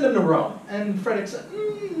 send him to Rome. And Frederick said,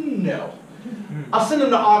 no. I'll send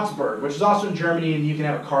him to Augsburg, which is also in Germany, and you can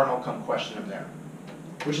have a cardinal come question him there.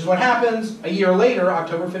 Which is what happens a year later,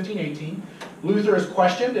 October 1518. Luther is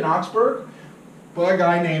questioned in Augsburg by a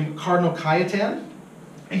guy named Cardinal Cajetan.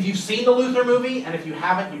 If you've seen the Luther movie, and if you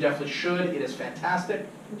haven't, you definitely should. It is fantastic.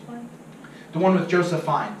 Which one? The one with Joseph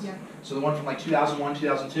Fiennes. Yeah. So the one from like 2001,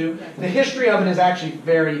 2002. Yeah. The history of it is actually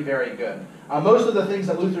very, very good. Most of the things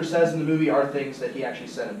that Luther says in the movie are things that he actually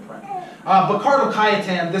said in print. But Cardinal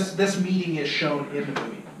Cajetan, this meeting is shown in the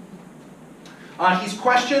movie. He's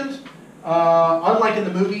questioned. Unlike in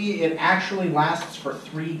the movie, it actually lasts for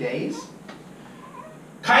 3 days.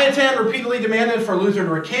 Cajetan repeatedly demanded for Luther to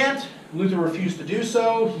recant. Luther refused to do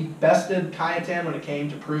so. He bested Cajetan when it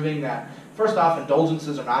came to proving that, first off,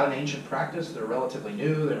 indulgences are not an ancient practice. They're relatively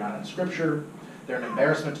new. They're not in Scripture. They're an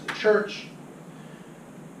embarrassment to the church.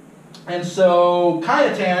 And so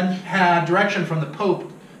Cajetan had direction from the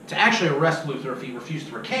Pope to actually arrest Luther if he refused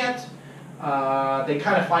to recant. They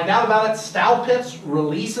kind of find out about it. Staupitz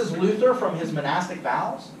releases Luther from his monastic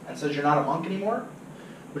vows and says, you're not a monk anymore,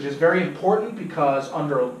 which is very important because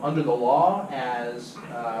under the law, as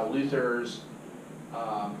Luther's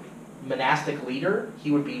monastic leader, he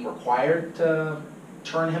would be required to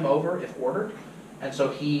turn him over if ordered. And so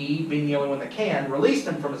he, being the only one that can, released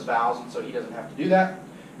him from his vows, and so he doesn't have to do that.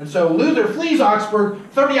 And so Luther flees Augsburg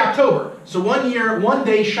 30 October. So 1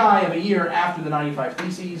 day shy of a year after the 95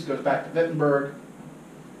 Theses, goes back to Wittenberg,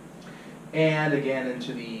 and again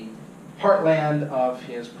into the heartland of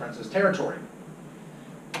his prince's territory.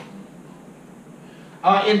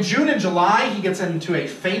 In June and July, he gets into a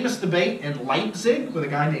famous debate in Leipzig with a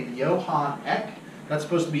guy named Johann Eck. That's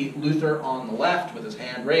supposed to be Luther on the left with his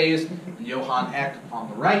hand raised, and Johann Eck on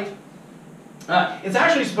the right. It's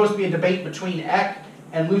actually supposed to be a debate between Eck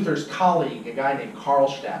and Luther's colleague, a guy named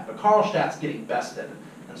Karlstadt. But Karlstadt's getting bested,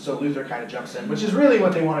 and so Luther kind of jumps in, which is really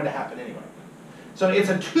what they wanted to happen anyway. So it's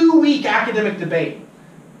a 2-week academic debate.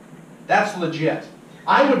 That's legit.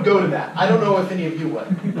 I would go to that. I don't know if any of you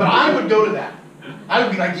would, but I would go to that. I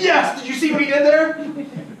would be like, yes, did you see what he did there?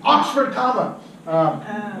 Oxford comma.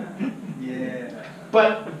 Yeah.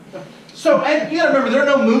 But, so, and you gotta remember, there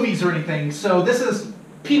are no movies or anything, so this is,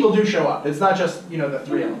 people do show up. It's not just, the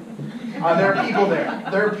 3 of them. There are people there.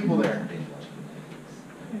 There are people there.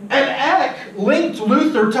 And Eck linked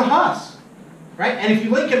Luther to Huss, right? And if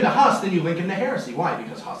you link him to Huss, then you link him to heresy. Why?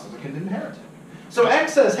 Because Huss is a condemned heretic. So Eck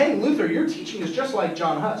says, hey, Luther, your teaching is just like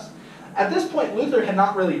John Huss. At this point, Luther had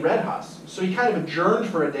not really read Huss, so he kind of adjourned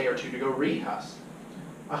for a day or two to go read Huss.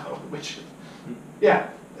 Yeah,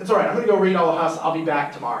 it's all right. I'm going to go read all of Huss. I'll be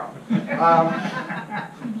back tomorrow.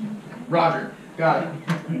 Roger. Got it.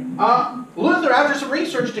 Luther, after some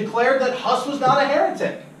research, declared that Huss was not a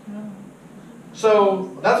heretic.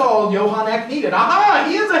 So that's all Johann Eck needed. Aha!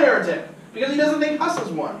 He is a heretic because he doesn't think Huss is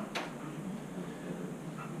one.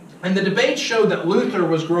 And the debate showed that Luther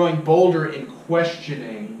was growing bolder in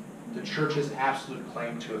questioning the church's absolute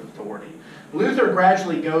claim to authority. Luther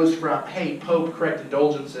gradually goes from, hey, Pope, correct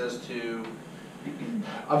indulgences, to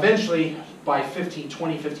eventually, by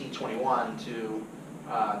 1520, 1521, to,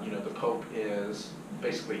 the Pope is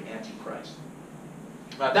basically Antichrist.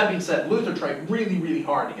 That being said, Luther tried really, really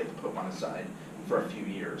hard to get the Pope on his side for a few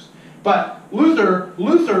years. But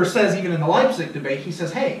Luther says, even in the Leipzig debate, he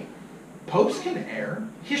says, hey, popes can err.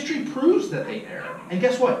 History proves that they err. And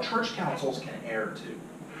guess what? Church councils can err too.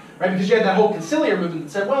 Right? Because you had that whole conciliar movement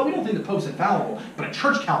that said, well, we don't think the Pope's infallible, but a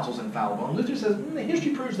church council's infallible. And Luther says,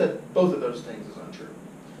 history proves that both of those things is untrue.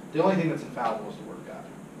 The only thing that's infallible is the Word of God.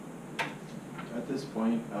 At this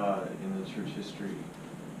point in the church history,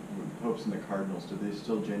 popes and the cardinals, did they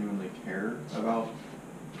still genuinely care about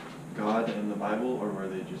God and the Bible, or were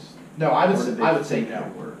they just? No, I or did they would say think no.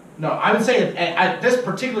 they were? No, I would say at this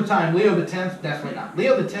particular time, Leo X, definitely not.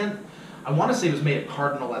 Leo X, I want to say was made a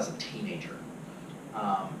cardinal as a teenager.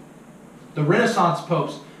 The Renaissance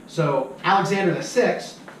popes, so Alexander VI,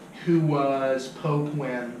 who was pope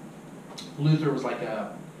when Luther was like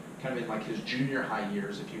kind of in like his junior high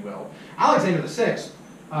years, if you will. Alexander VI,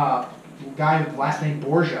 guy with the last name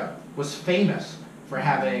Borgia, was famous for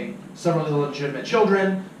having several illegitimate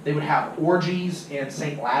children. They would have orgies in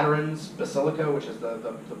St. Lateran's Basilica, which is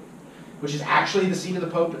which is actually the seat of the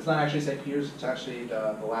Pope. It's not actually St. Peter's, it's actually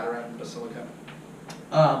the Lateran Basilica.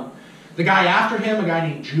 The guy after him, a guy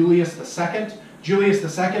named Julius II. Julius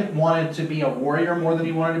II wanted to be a warrior more than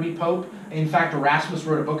he wanted to be Pope. In fact, Erasmus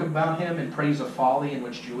wrote a book about him, In Praise of Folly, in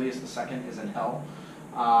which Julius II is in hell.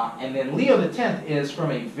 And then Leo X is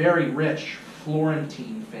from a very rich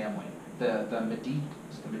Florentine family, the Medicis?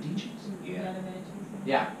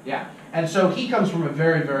 Yeah. Yeah. And so he comes from a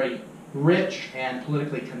very, very rich and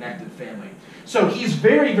politically connected family. So he's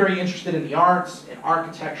very, very interested in the arts, in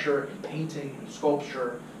architecture, in painting, in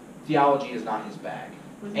sculpture. Theology is not his bag.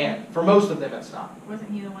 And for most of them, it's not.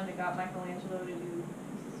 Wasn't he the one that got Michelangelo to do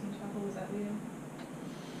the Sistine Chapel? Was that Leo?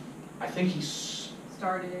 I think he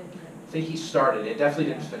Started it. started. It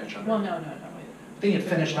definitely didn't finish under. Well, no. I think it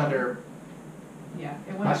finished under. Yeah,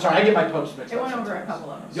 it I'm went. sorry, I get my popes mixed It up went over a sometimes.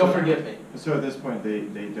 couple of them. You'll forgive me. So at this point, they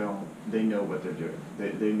know what they're doing.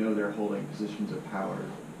 They know they're holding positions of power,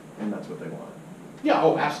 and that's what they want. Yeah,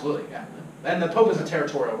 oh, absolutely, yeah. And the Pope is a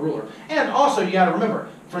territorial ruler. And also, you gotta remember,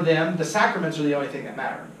 for them, the sacraments are the only thing that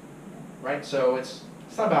matter, right? So it's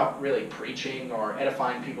not about really preaching or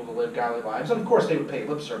edifying people to live godly lives. And of course, they would pay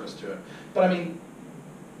lip service to it. But I mean,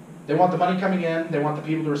 they want the money coming in, they want the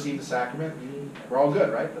people to receive the sacrament, and we're all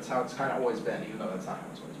good, right? That's how it's kind of always been, even though that's not how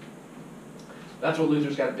it's always been. That's what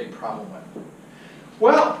Luther's got a big problem with.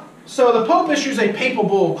 Well, so the Pope issues a papal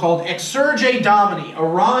bull called Exsurge Domini,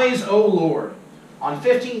 Arise, O Lord, on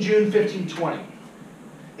 15 June 1520.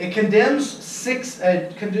 It condemns,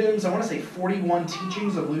 I want to say 41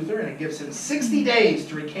 teachings of Luther, and it gives him 60 days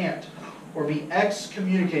to recant or be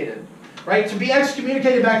excommunicated. Right? To be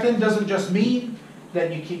excommunicated back then doesn't just mean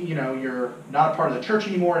that you're not a part of the church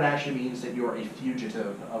anymore. It actually means that you're a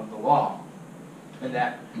fugitive of the law, and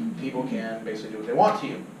that people can basically do what they want to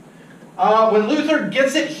you. When Luther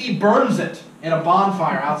gets it, he burns it in a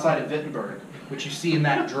bonfire outside of Wittenberg, which you see in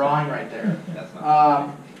that drawing right there. That's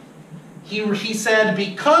not He said,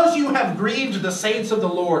 because you have grieved the saints of the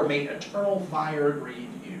Lord, may eternal fire grieve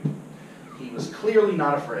you. He was clearly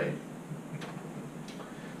not afraid.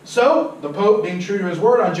 So, the Pope, being true to his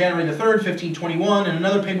word, on January the 3rd, 1521, in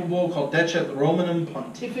another papal bull called Decet Romanum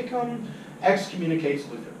Pontificum, excommunicates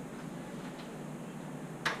Luther.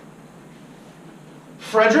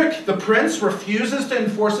 Frederick, the prince, refuses to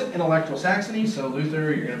enforce it in Electoral Saxony, so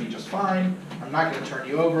Luther, you're going to be just fine. I'm not going to turn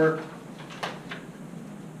you over.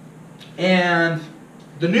 And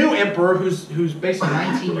the new emperor, who's basically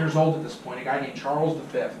 19 years old at this point, a guy named Charles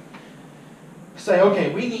V, say,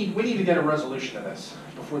 okay, we need to get a resolution to this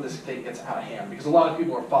before this thing gets out of hand, because a lot of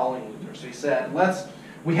people are following Luther. So he said,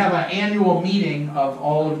 we have an annual meeting of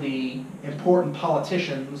all of the important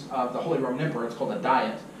politicians of the Holy Roman Emperor. It's called a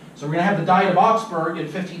Diet. So we're going to have the Diet of Augsburg in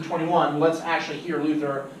 1521. Let's actually hear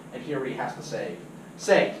Luther and hear what he has to say.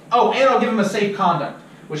 Oh, and I'll give him a safe conduct,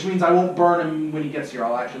 which means I won't burn him when he gets here.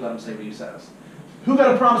 I'll actually let him say what he says. Who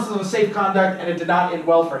got a promise of a safe conduct and it did not end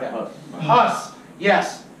well for him? Huss.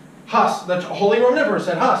 Yes. Huss. The Holy Roman Emperor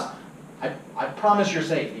said, Huss, I promise you're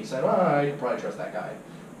safe. And he said, well, you can probably trust that guy.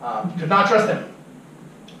 Could not trust him.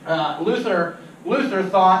 Luther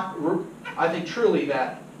thought, I think truly,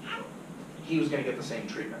 that he was going to get the same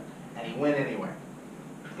treatment. And he went anyway.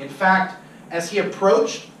 In fact, as he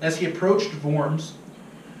approached Worms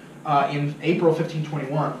in April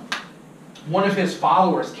 1521, one of his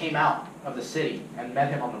followers came out of the city and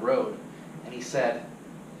met him on the road. And he said,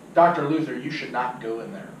 Dr. Luther, you should not go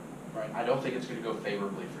in there. Right? I don't think it's going to go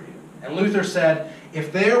favorably for you. And Luther said,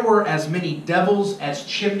 if there were as many devils as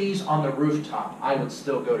chimneys on the rooftop, I would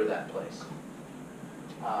still go to that place.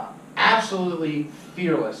 Absolutely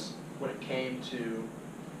fearless when it came to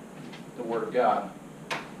the Word of God.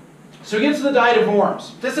 So he gets to the Diet of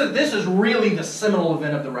Worms. This is really the seminal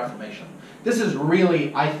event of the Reformation. This is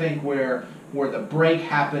really, I think, where the break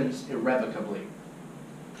happens irrevocably.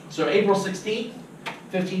 So April 16th,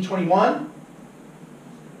 1521.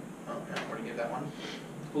 Oh, yeah, where to get that one?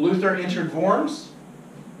 Luther entered Worms.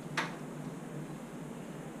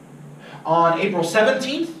 On April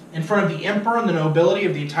 17th, in front of the emperor and the nobility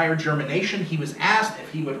of the entire German nation, he was asked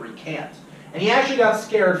if he would recant. And he actually got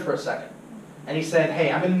scared for a second. And he said,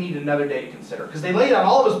 hey, I'm going to need another day to consider. Because they laid out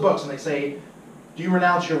all of his books and they say, do you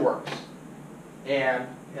renounce your works? And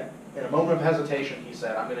in a moment of hesitation, he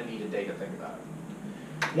said, I'm going to need a day to think about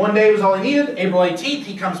it. One day was all he needed. April 18th,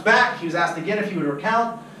 he comes back. He was asked again if he would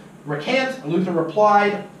recant. Luther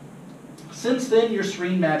replied, since then, your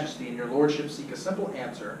serene majesty and your lordship seek a simple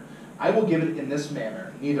answer, I will give it in this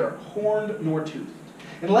manner, neither horned nor toothed.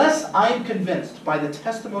 Unless I am convinced by the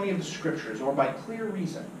testimony of the Scriptures or by clear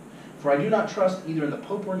reason, for I do not trust either in the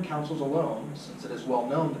Pope or in councils alone, since it is well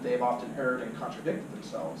known that they have often erred and contradicted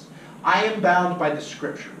themselves, I am bound by the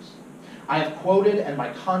Scriptures. I have quoted, and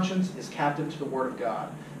my conscience is captive to the Word of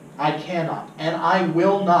God. I cannot, and I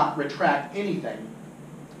will not retract anything,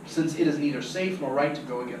 since it is neither safe nor right to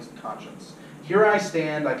go against conscience. Here I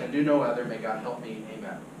stand, I can do no other, may God help me,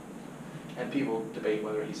 amen. And people debate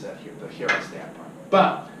whether he said here, the here I stand part.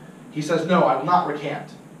 But he says, no, I will not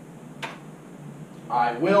recant.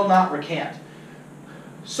 I will not recant.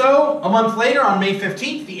 So, a month later, on May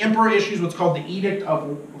 15th, the emperor issues what's called the Edict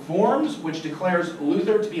of Worms, which declares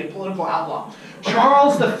Luther to be a political outlaw.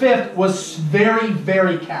 Charles V was very,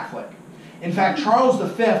 very Catholic. In fact, Charles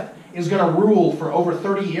V is going to rule for over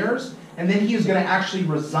 30 years, and then he is going to actually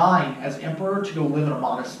resign as emperor to go live in a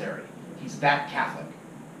monastery. He's that Catholic.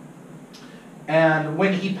 And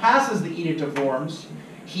when he passes the Edict of Worms,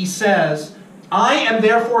 he says, I am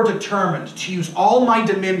therefore determined to use all my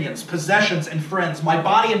dominions, possessions, and friends, my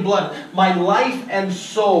body and blood, my life and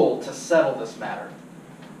soul to settle this matter.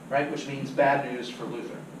 Right? Which means bad news for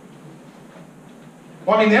Luther.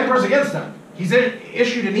 Well, I mean, the emperor's against him. He's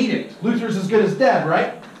issued an edict. Luther's as good as dead,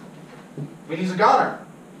 right? I mean, he's a goner.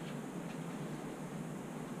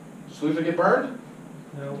 Does Luther get burned?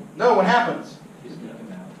 No. No, what happens? He's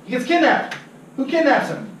kidnapped. He gets kidnapped. Who kidnaps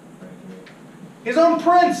him? His own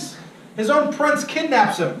prince. His own prince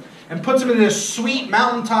kidnaps him and puts him in this sweet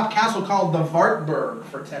mountaintop castle called the Wartburg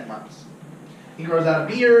for 10 months. He grows out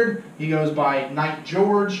a beard. He goes by Knight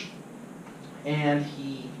George. And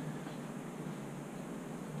he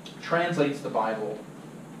translates the Bible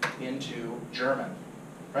into German.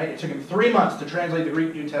 Right? It took him 3 months to translate the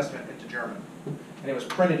Greek New Testament into German. And it was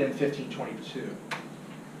printed in 1522.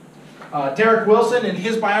 Derek Wilson, in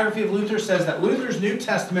his biography of Luther, says that Luther's New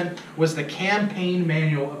Testament was the campaign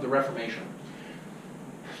manual of the Reformation.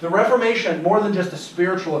 The Reformation, more than just a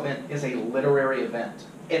spiritual event, is a literary event.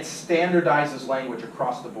 It standardizes language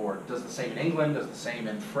across the board. Does the same in England, does the same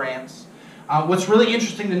in France. What's really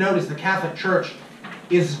interesting to note is the Catholic Church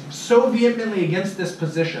is so vehemently against this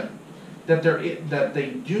position that they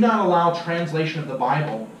do not allow translation of the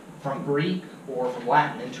Bible from Greek or from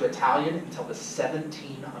Latin into Italian until the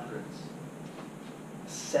 1700s.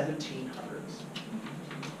 1700s.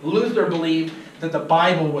 Luther believed that the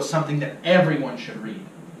Bible was something that everyone should read.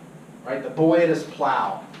 Right? The boy at his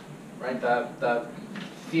plow. Right? The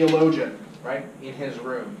theologian, right, in his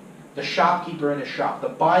room. The shopkeeper in his shop. The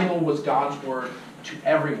Bible was God's word to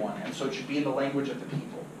everyone, and so it should be in the language of the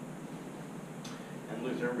people. And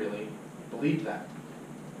Luther really believed that.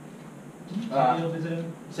 Didn't Tyndale visit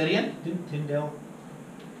him? Say it again? Didn't Tyndale?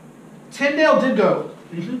 Tyndale did go.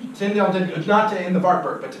 Tyndale did go, not in the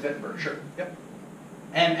Wartburg, but to Wittenberg, sure. Yep.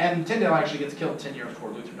 And Tyndale actually gets killed 10 years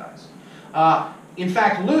before Luther dies. In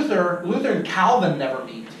fact, Luther and Calvin never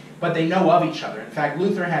meet, but they know of each other. In fact,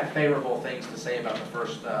 Luther had favorable things to say about the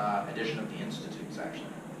first edition of the Institutes, actually,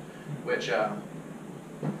 which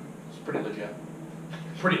is pretty legit.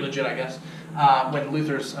 Pretty legit, I guess, when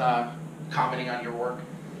Luther's commenting on your work.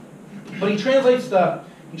 But he translates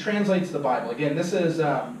the Bible. Again, this is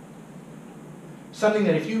something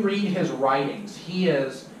that if you read his writings, he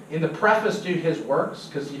is, in the preface to his works,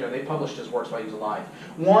 because they published his works while he was alive,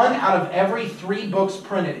 1 out of every 3 books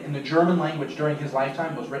printed in the German language during his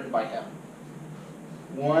lifetime was written by him.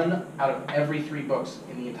 1 out of every 3 books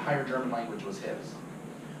in the entire German language was his.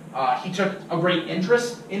 He took a great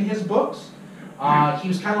interest in his books. He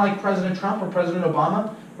was kind of like President Trump or President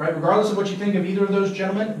Obama, right? Regardless of what you think of either of those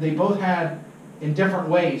gentlemen, they both had, in different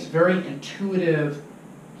ways, very intuitive,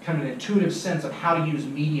 kind of an intuitive sense of how to use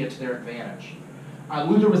media to their advantage.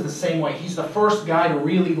 Luther was the same way. He's the first guy to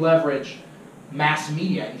really leverage mass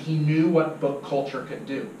media, and he knew what book culture could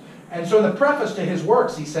do. And so in the preface to his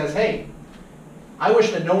works, he says, hey, I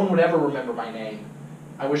wish that no one would ever remember my name.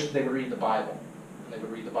 I wish that they would read the Bible. And they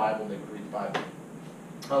would read the Bible, and they would read the Bible.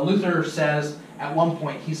 Luther says, at one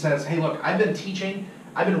point, he says, hey, look, I've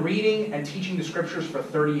been reading and teaching the Scriptures for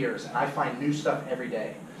 30 years, and I find new stuff every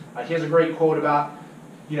day. He has a great quote about,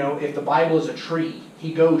 if the Bible is a tree,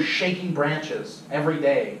 he goes shaking branches every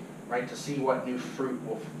day, right, to see what new fruit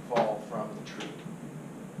will fall from the tree.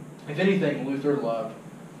 If anything, Luther loved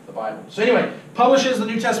the Bible. So anyway, publishes the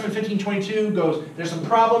New Testament 1522, goes, there's some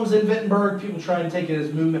problems in Wittenberg, people trying to take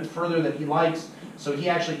his movement further than he likes, so he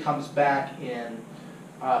actually comes back in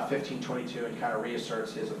 1522 and kind of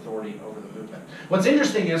reasserts his authority over the movement. What's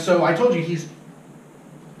interesting is, so I told you he's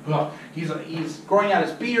growing out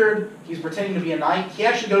his beard, he's pretending to be a knight, he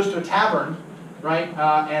actually goes to a tavern, right,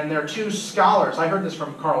 and there are two scholars, I heard this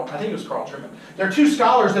from Carl, I think it was Carl Truman, there are two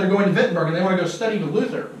scholars that are going to Wittenberg and they want to go study with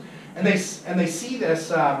Luther. And they see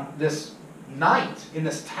this this knight in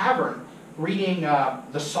this tavern reading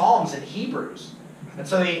the Psalms in Hebrews, and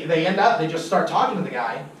so they just start talking to the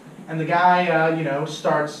guy, and the guy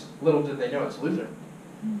starts. Little did they know it's Luther.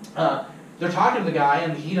 They're talking to the guy,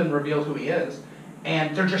 and he doesn't reveal who he is,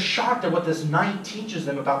 and they're just shocked at what this knight teaches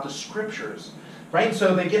them about the scriptures, right? And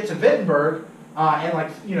so they get to Wittenberg,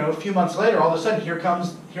 and a few months later, all of a sudden here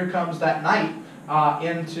comes that knight.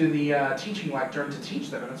 Into the teaching lectern to teach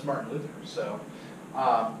them, and it's Martin Luther. So,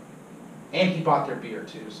 and he bought their beer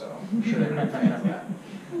too, so I'm sure they were a fan of that.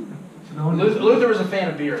 So Luther was a fan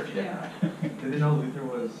of beer, if you didn't know. Did they know Luther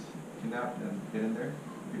was kidnapped and hidden there?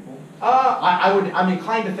 People? I'm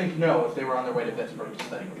inclined to think no, if they were on their way to Wittenberg to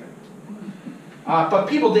study with him. But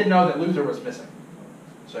people did know that Luther was missing,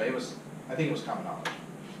 so I think it was common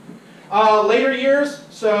knowledge. Later years,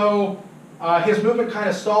 so. His movement kind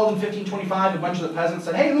of stalled in 1525. A bunch of the peasants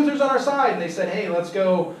said, "Hey, Luther's on our side," and they said, "Hey, let's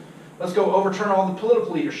go overturn all the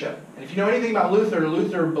political leadership." And if you know anything about Luther,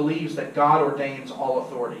 Luther believes that God ordains all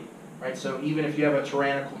authority, right? So even if you have a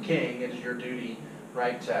tyrannical king, it is your duty,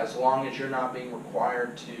 right, to, as long as you're not being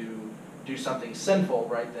required to do something sinful,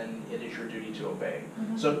 right, then it is your duty to obey.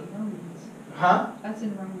 So, That's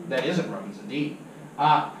in Romans. That is in Romans, indeed.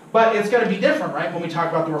 But it's going to be different, right, when we talk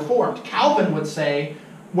about the Reformed. Calvin would say,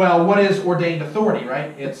 well, what is ordained authority,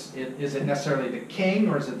 right? Is it necessarily the king,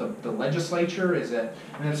 or is it the legislature? Is it?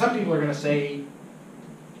 And then some people are going to say,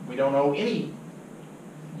 we don't owe any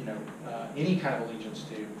kind of allegiance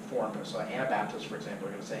to foreign. So Anabaptists, for example,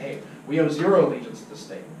 are going to say, hey, we owe zero allegiance to the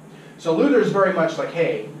state. So Luther's very much like,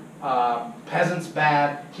 hey, peasants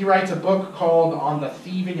bad. He writes a book called On the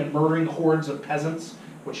Thieving and Murdering Hordes of Peasants,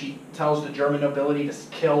 which he tells the German nobility to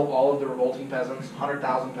kill all of the revolting peasants.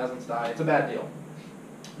 100,000 peasants die. It's a bad deal.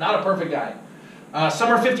 Not a perfect guy.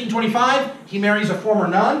 Summer 1525, he marries a former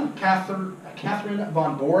nun, Catherine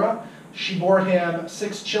von Bora. She bore him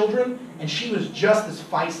 6 children, and she was just as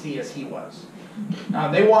feisty as he was.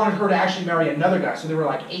 They wanted her to actually marry another guy, so there were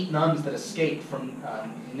like 8 nuns that escaped from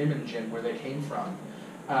Nijmegen, where they came from.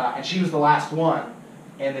 And she was the last one,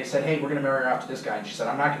 and they said, hey, we're going to marry her off to this guy. And she said,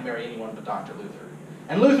 I'm not going to marry anyone but Dr. Luther.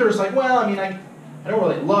 And Luther's like, well, I mean, I don't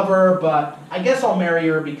really love her, but I guess I'll marry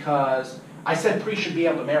her because I said priests should be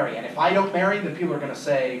able to marry, and if I don't marry, then people are going to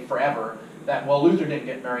say forever that, well, Luther didn't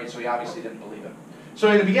get married, so he obviously didn't believe it. So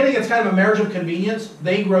in the beginning, it's kind of a marriage of convenience.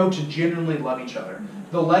 They grow to genuinely love each other.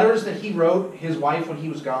 The letters that he wrote his wife when he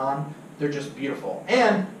was gone, they're just beautiful.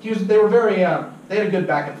 And they were very, they had a good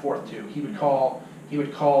back and forth too. He would call,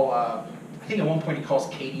 I think at one point he calls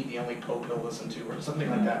Katie the only pope he'll listen to, or something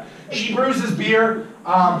like that. She brews his beer.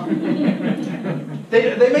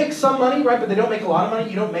 They make some money, right, but they don't make a lot of money.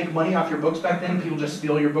 You don't make money off your books back then. People just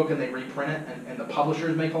steal your book and they reprint it, and the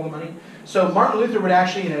publishers make all the money. So Martin Luther would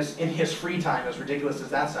actually, in his free time, as ridiculous as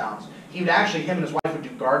that sounds, him and his wife would do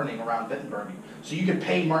gardening around Wittenberg. So you could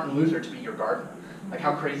pay Martin Luther to be your gardener. Like,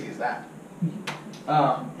 how crazy is that?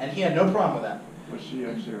 And he had no problem with that. Was she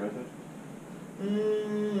actually redhead?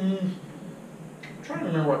 I'm trying to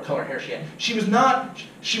remember what color hair she had. She was not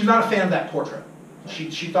a fan of that portrait.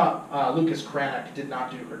 She thought Lucas Cranach did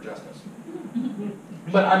not do her justice.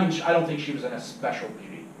 But I mean, I don't think she was in a special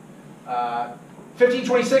beauty.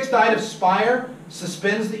 1526, Diet of Speyer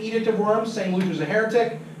suspends the Edict of Worms, saying Luther's a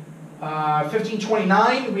heretic.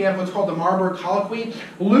 1529, we have what's called the Marburg Colloquy.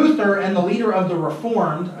 Luther and the leader of the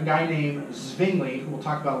Reformed, a guy named Zwingli, who we'll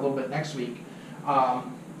talk about a little bit next week,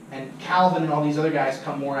 and Calvin and all these other guys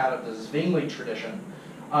come more out of the Zwingli tradition.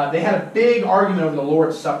 They had a big argument over the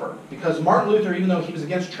Lord's Supper, because Martin Luther, even though he was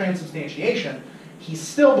against transubstantiation, he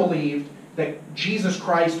still believed that Jesus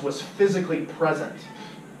Christ was physically present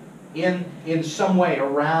in some way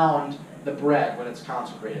around the bread when it's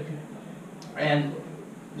consecrated. And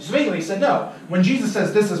Zwingli said, no, when Jesus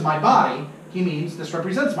says, this is my body, he means this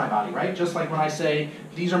represents my body, right? Just like when I say,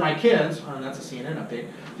 these are my kids, and that's a CNN update,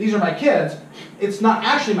 these are my kids, it's not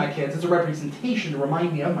actually my kids, it's a representation to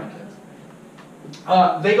remind me of my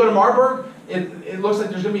kids. They go to Marburg. It looks like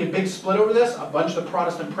there's going to be a big split over this. A bunch of the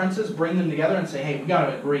Protestant princes bring them together and say, hey, we got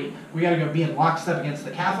to agree. We got to go be in lockstep against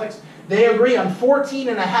the Catholics. They agree on 14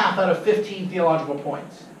 and a half out of 15 theological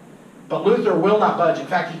points. But Luther will not budge. In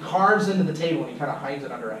fact, he carves into the table and he kind of hides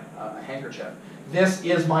it under a handkerchief. This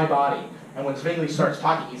is my body. And when Zwingli starts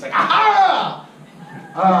talking, he's like, aha!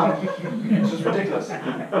 It's just ridiculous.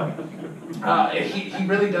 He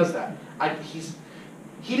really does that.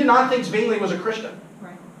 He did not think Zwingli was a Christian.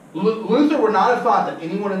 Right. Luther would not have thought that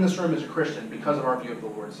anyone in this room is a Christian because of our view of the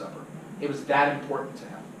Lord's Supper. It was that important to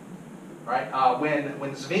him. Right?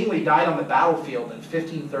 When Zwingli died on the battlefield in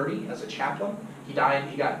 1530 as a chaplain, he got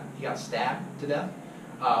stabbed to death.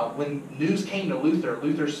 When news came to Luther,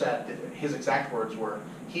 Luther said that his exact words were,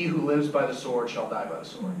 "He who lives by the sword shall die by the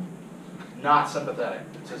sword." Not sympathetic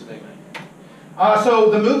to Zwingli.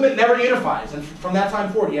 So the movement never unifies, and from that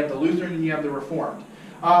time forward, you have the Lutheran and you have the Reformed.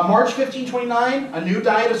 March 1529, a new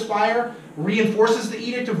Diet of Speyer reinforces the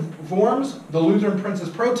Edict of Worms. The Lutheran princes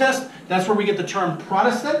protest. That's where we get the term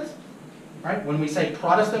Protestant. Right? When we say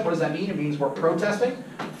Protestant, what does that mean? It means we're protesting.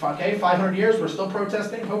 Okay, 500 years, we're still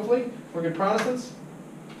protesting, hopefully. We're good Protestants.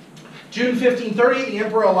 June 1530, the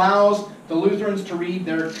emperor allows the Lutherans to read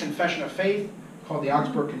their confession of faith, called the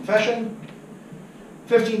Augsburg Confession.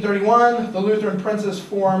 1531, the Lutheran princes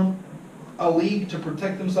form a league to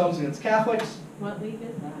protect themselves against Catholics. What league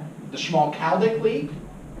is that? The Schmalkaldic League,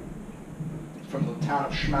 from the town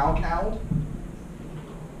of Schmalkald.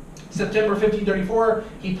 September 1534,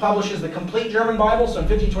 he publishes the complete German Bible. So in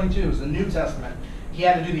 1522 is the New Testament. He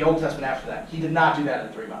had to do the Old Testament after that. He did not do that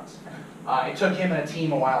in 3 months. It took him and a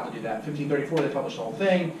team a while to do that. In 1534, they published the whole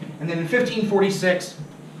thing. And then in 1546,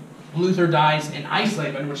 Luther dies in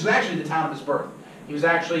Eisleben, which is actually the town of his birth. He was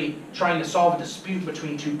actually trying to solve a dispute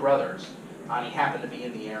between two brothers, and he happened to be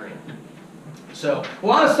in the area. So a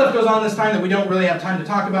lot of stuff goes on this time that we don't really have time to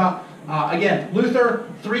talk about. Again, Luther,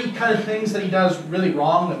 3 kind of things that he does really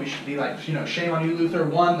wrong that we should be like, shame on you, Luther.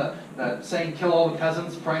 1, the saying kill all the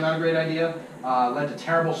peasants, probably not a great idea, led to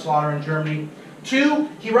terrible slaughter in Germany. 2,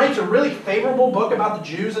 he writes a really favorable book about the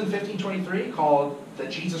Jews in 1523 called That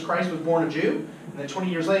Jesus Christ Was Born a Jew. And then 20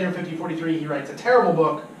 years later, in 1543, he writes a terrible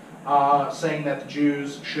book saying that the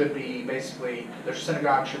Jews should be, basically, their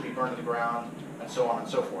synagogue should be burned to the ground, and so on and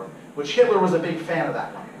so forth, which Hitler was a big fan of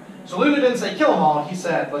that one. So Luther didn't say kill them all, he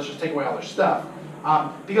said let's just take away all their stuff.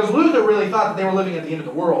 Because Luther really thought that they were living at the end of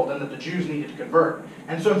the world and that the Jews needed to convert.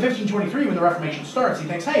 And so in 1523, when the Reformation starts, he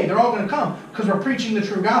thinks, hey, they're all going to come because we're preaching the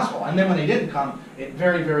true gospel. And then when they didn't come, it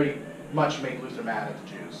very, very much made Luther mad at the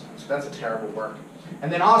Jews. So that's a terrible work.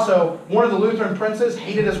 And then also, one of the Lutheran princes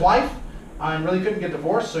hated his wife and really couldn't get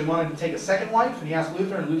divorced, so he wanted to take a second wife. And he asked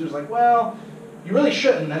Luther, and Luther's like, well, you really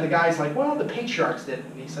shouldn't. And the guy's like, well, the patriarchs did.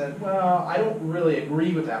 And he said, well, I don't really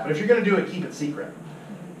agree with that. But if you're going to do it, keep it secret.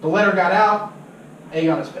 The letter got out. Egg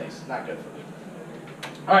on his face. Not good for Luther.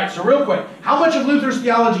 All right, so real quick. How much of Luther's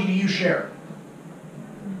theology do you share?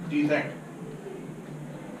 Do you think?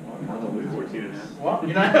 Probably 14 and a half. Well,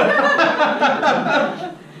 you're not.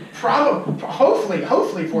 Probably,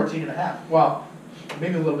 hopefully 14 and a half. Well,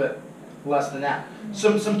 maybe a little bit less than that.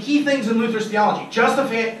 Some key things in Luther's theology.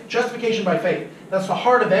 Justification by faith. That's the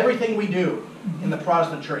heart of everything we do in the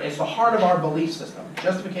Protestant church. It's the heart of our belief system.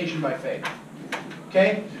 Justification by faith.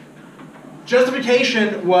 Okay?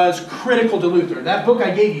 Justification was critical to Luther. That book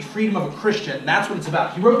I gave you, Freedom of a Christian, that's what it's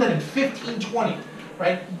about. He wrote that in 1520,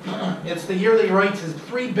 right? It's the year that he writes his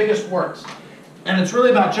 3 biggest works. And it's really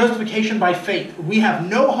about justification by faith. We have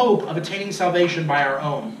no hope of attaining salvation by our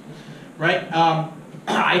own, right?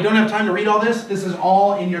 I don't have time to read all this. This is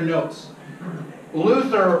all in your notes.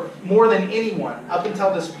 Luther, more than anyone, up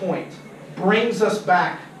until this point, brings us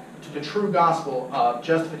back to the true gospel of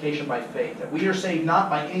justification by faith. That we are saved not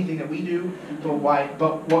by anything that we do, but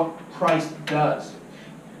what Christ does.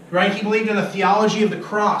 Right? He believed in the theology of the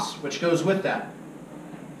cross, which goes with that.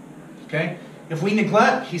 Okay? If we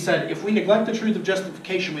neglect, he said, if we neglect the truth of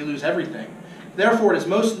justification, we lose everything. Therefore, it is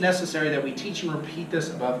most necessary that we teach and repeat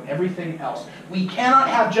this above everything else. We cannot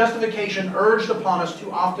have justification urged upon us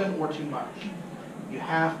too often or too much. You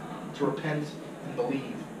have to repent and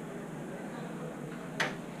believe.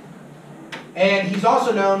 And he's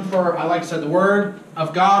also known for, like I said, the Word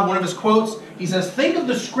of God. One of his quotes, he says, think of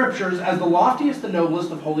the Scriptures as the loftiest and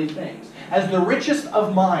noblest of holy things, as the richest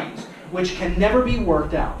of minds, which can never be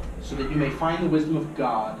worked out, so that you may find the wisdom of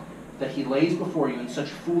God that he lays before you in such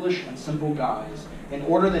foolish and simple guise, in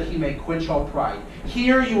order that he may quench all pride.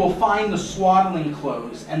 Here you will find the swaddling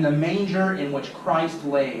clothes and the manger in which Christ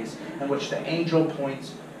lays, and which the angel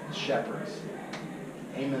points shepherds.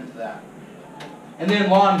 Amen to that. And then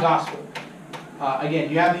law and gospel. Again,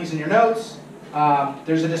 you have these in your notes.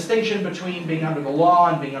 There's a distinction between being under the law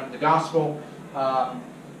and being under the gospel.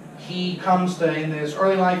 He comes to, in his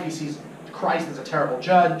early life, he sees Christ as a terrible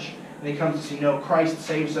judge. And he comes to see, no, Christ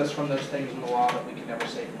saves us from those things in the law that we can never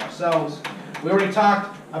save from ourselves. We already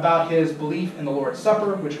talked about his belief in the Lord's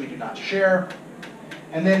Supper, which we do not share.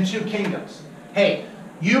 And then 2 kingdoms. Hey,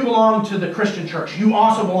 you belong to the Christian church. You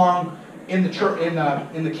also belong in the church, in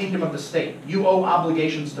the kingdom of the state. You owe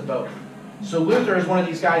obligations to both. So Luther is one of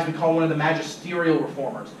these guys we call one of the magisterial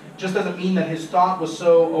reformers. Just doesn't mean that his thought was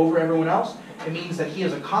so over everyone else. It means that he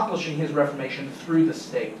is accomplishing his Reformation through the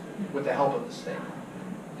state, with the help of the state.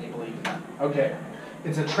 They believe in that. Okay.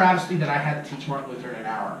 It's a travesty that I had to teach Martin Luther in an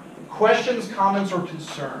hour. Questions, comments, or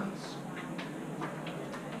concerns?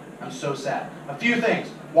 I'm so sad. A few things.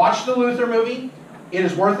 Watch the Luther movie. It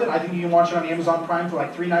is worth it. I think you can watch it on Amazon Prime for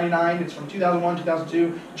like $3.99. It's from 2001,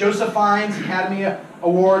 2002. Joseph Fiennes, Academy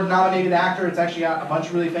Award nominated actor. It's actually got a bunch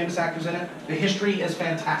of really famous actors in it. The history is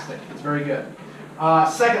fantastic. It's very good.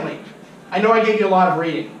 Secondly, I know I gave you a lot of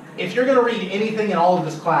reading. If you're going to read anything in all of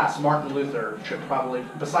this class, Martin Luther should probably,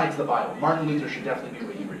 besides the Bible, Martin Luther should definitely be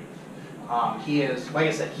what you read. He is, like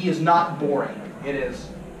I said, he is not boring. It is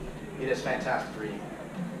fantastic reading.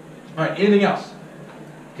 All right, anything else?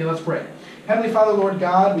 Okay, let's pray. Heavenly Father, Lord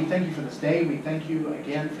God, we thank you for this day. We thank you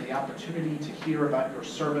again for the opportunity to hear about your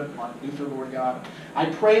servant, Martin Luther, Lord God. I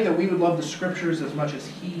pray that we would love the Scriptures as much as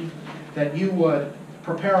he, that you would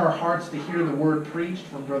prepare our hearts to hear the word preached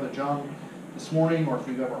from Brother John this morning, or if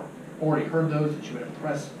we've ever already heard those, that you would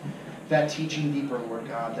impress that teaching deeper, Lord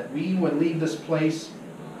God, that we would leave this place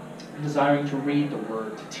desiring to read the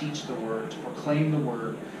word, to teach the word, to proclaim the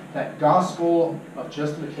word, that gospel of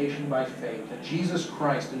justification by faith, that Jesus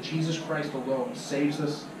Christ and Jesus Christ alone saves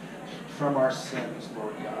us from our sins,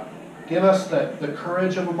 Lord God. Give us the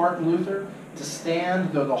courage of a Martin Luther to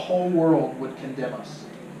stand though the whole world would condemn us,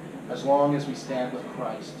 as long as we stand with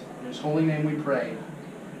Christ. In whose holy name we pray.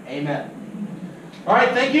 Amen. All right,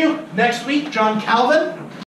 thank you. Next week, John Calvin.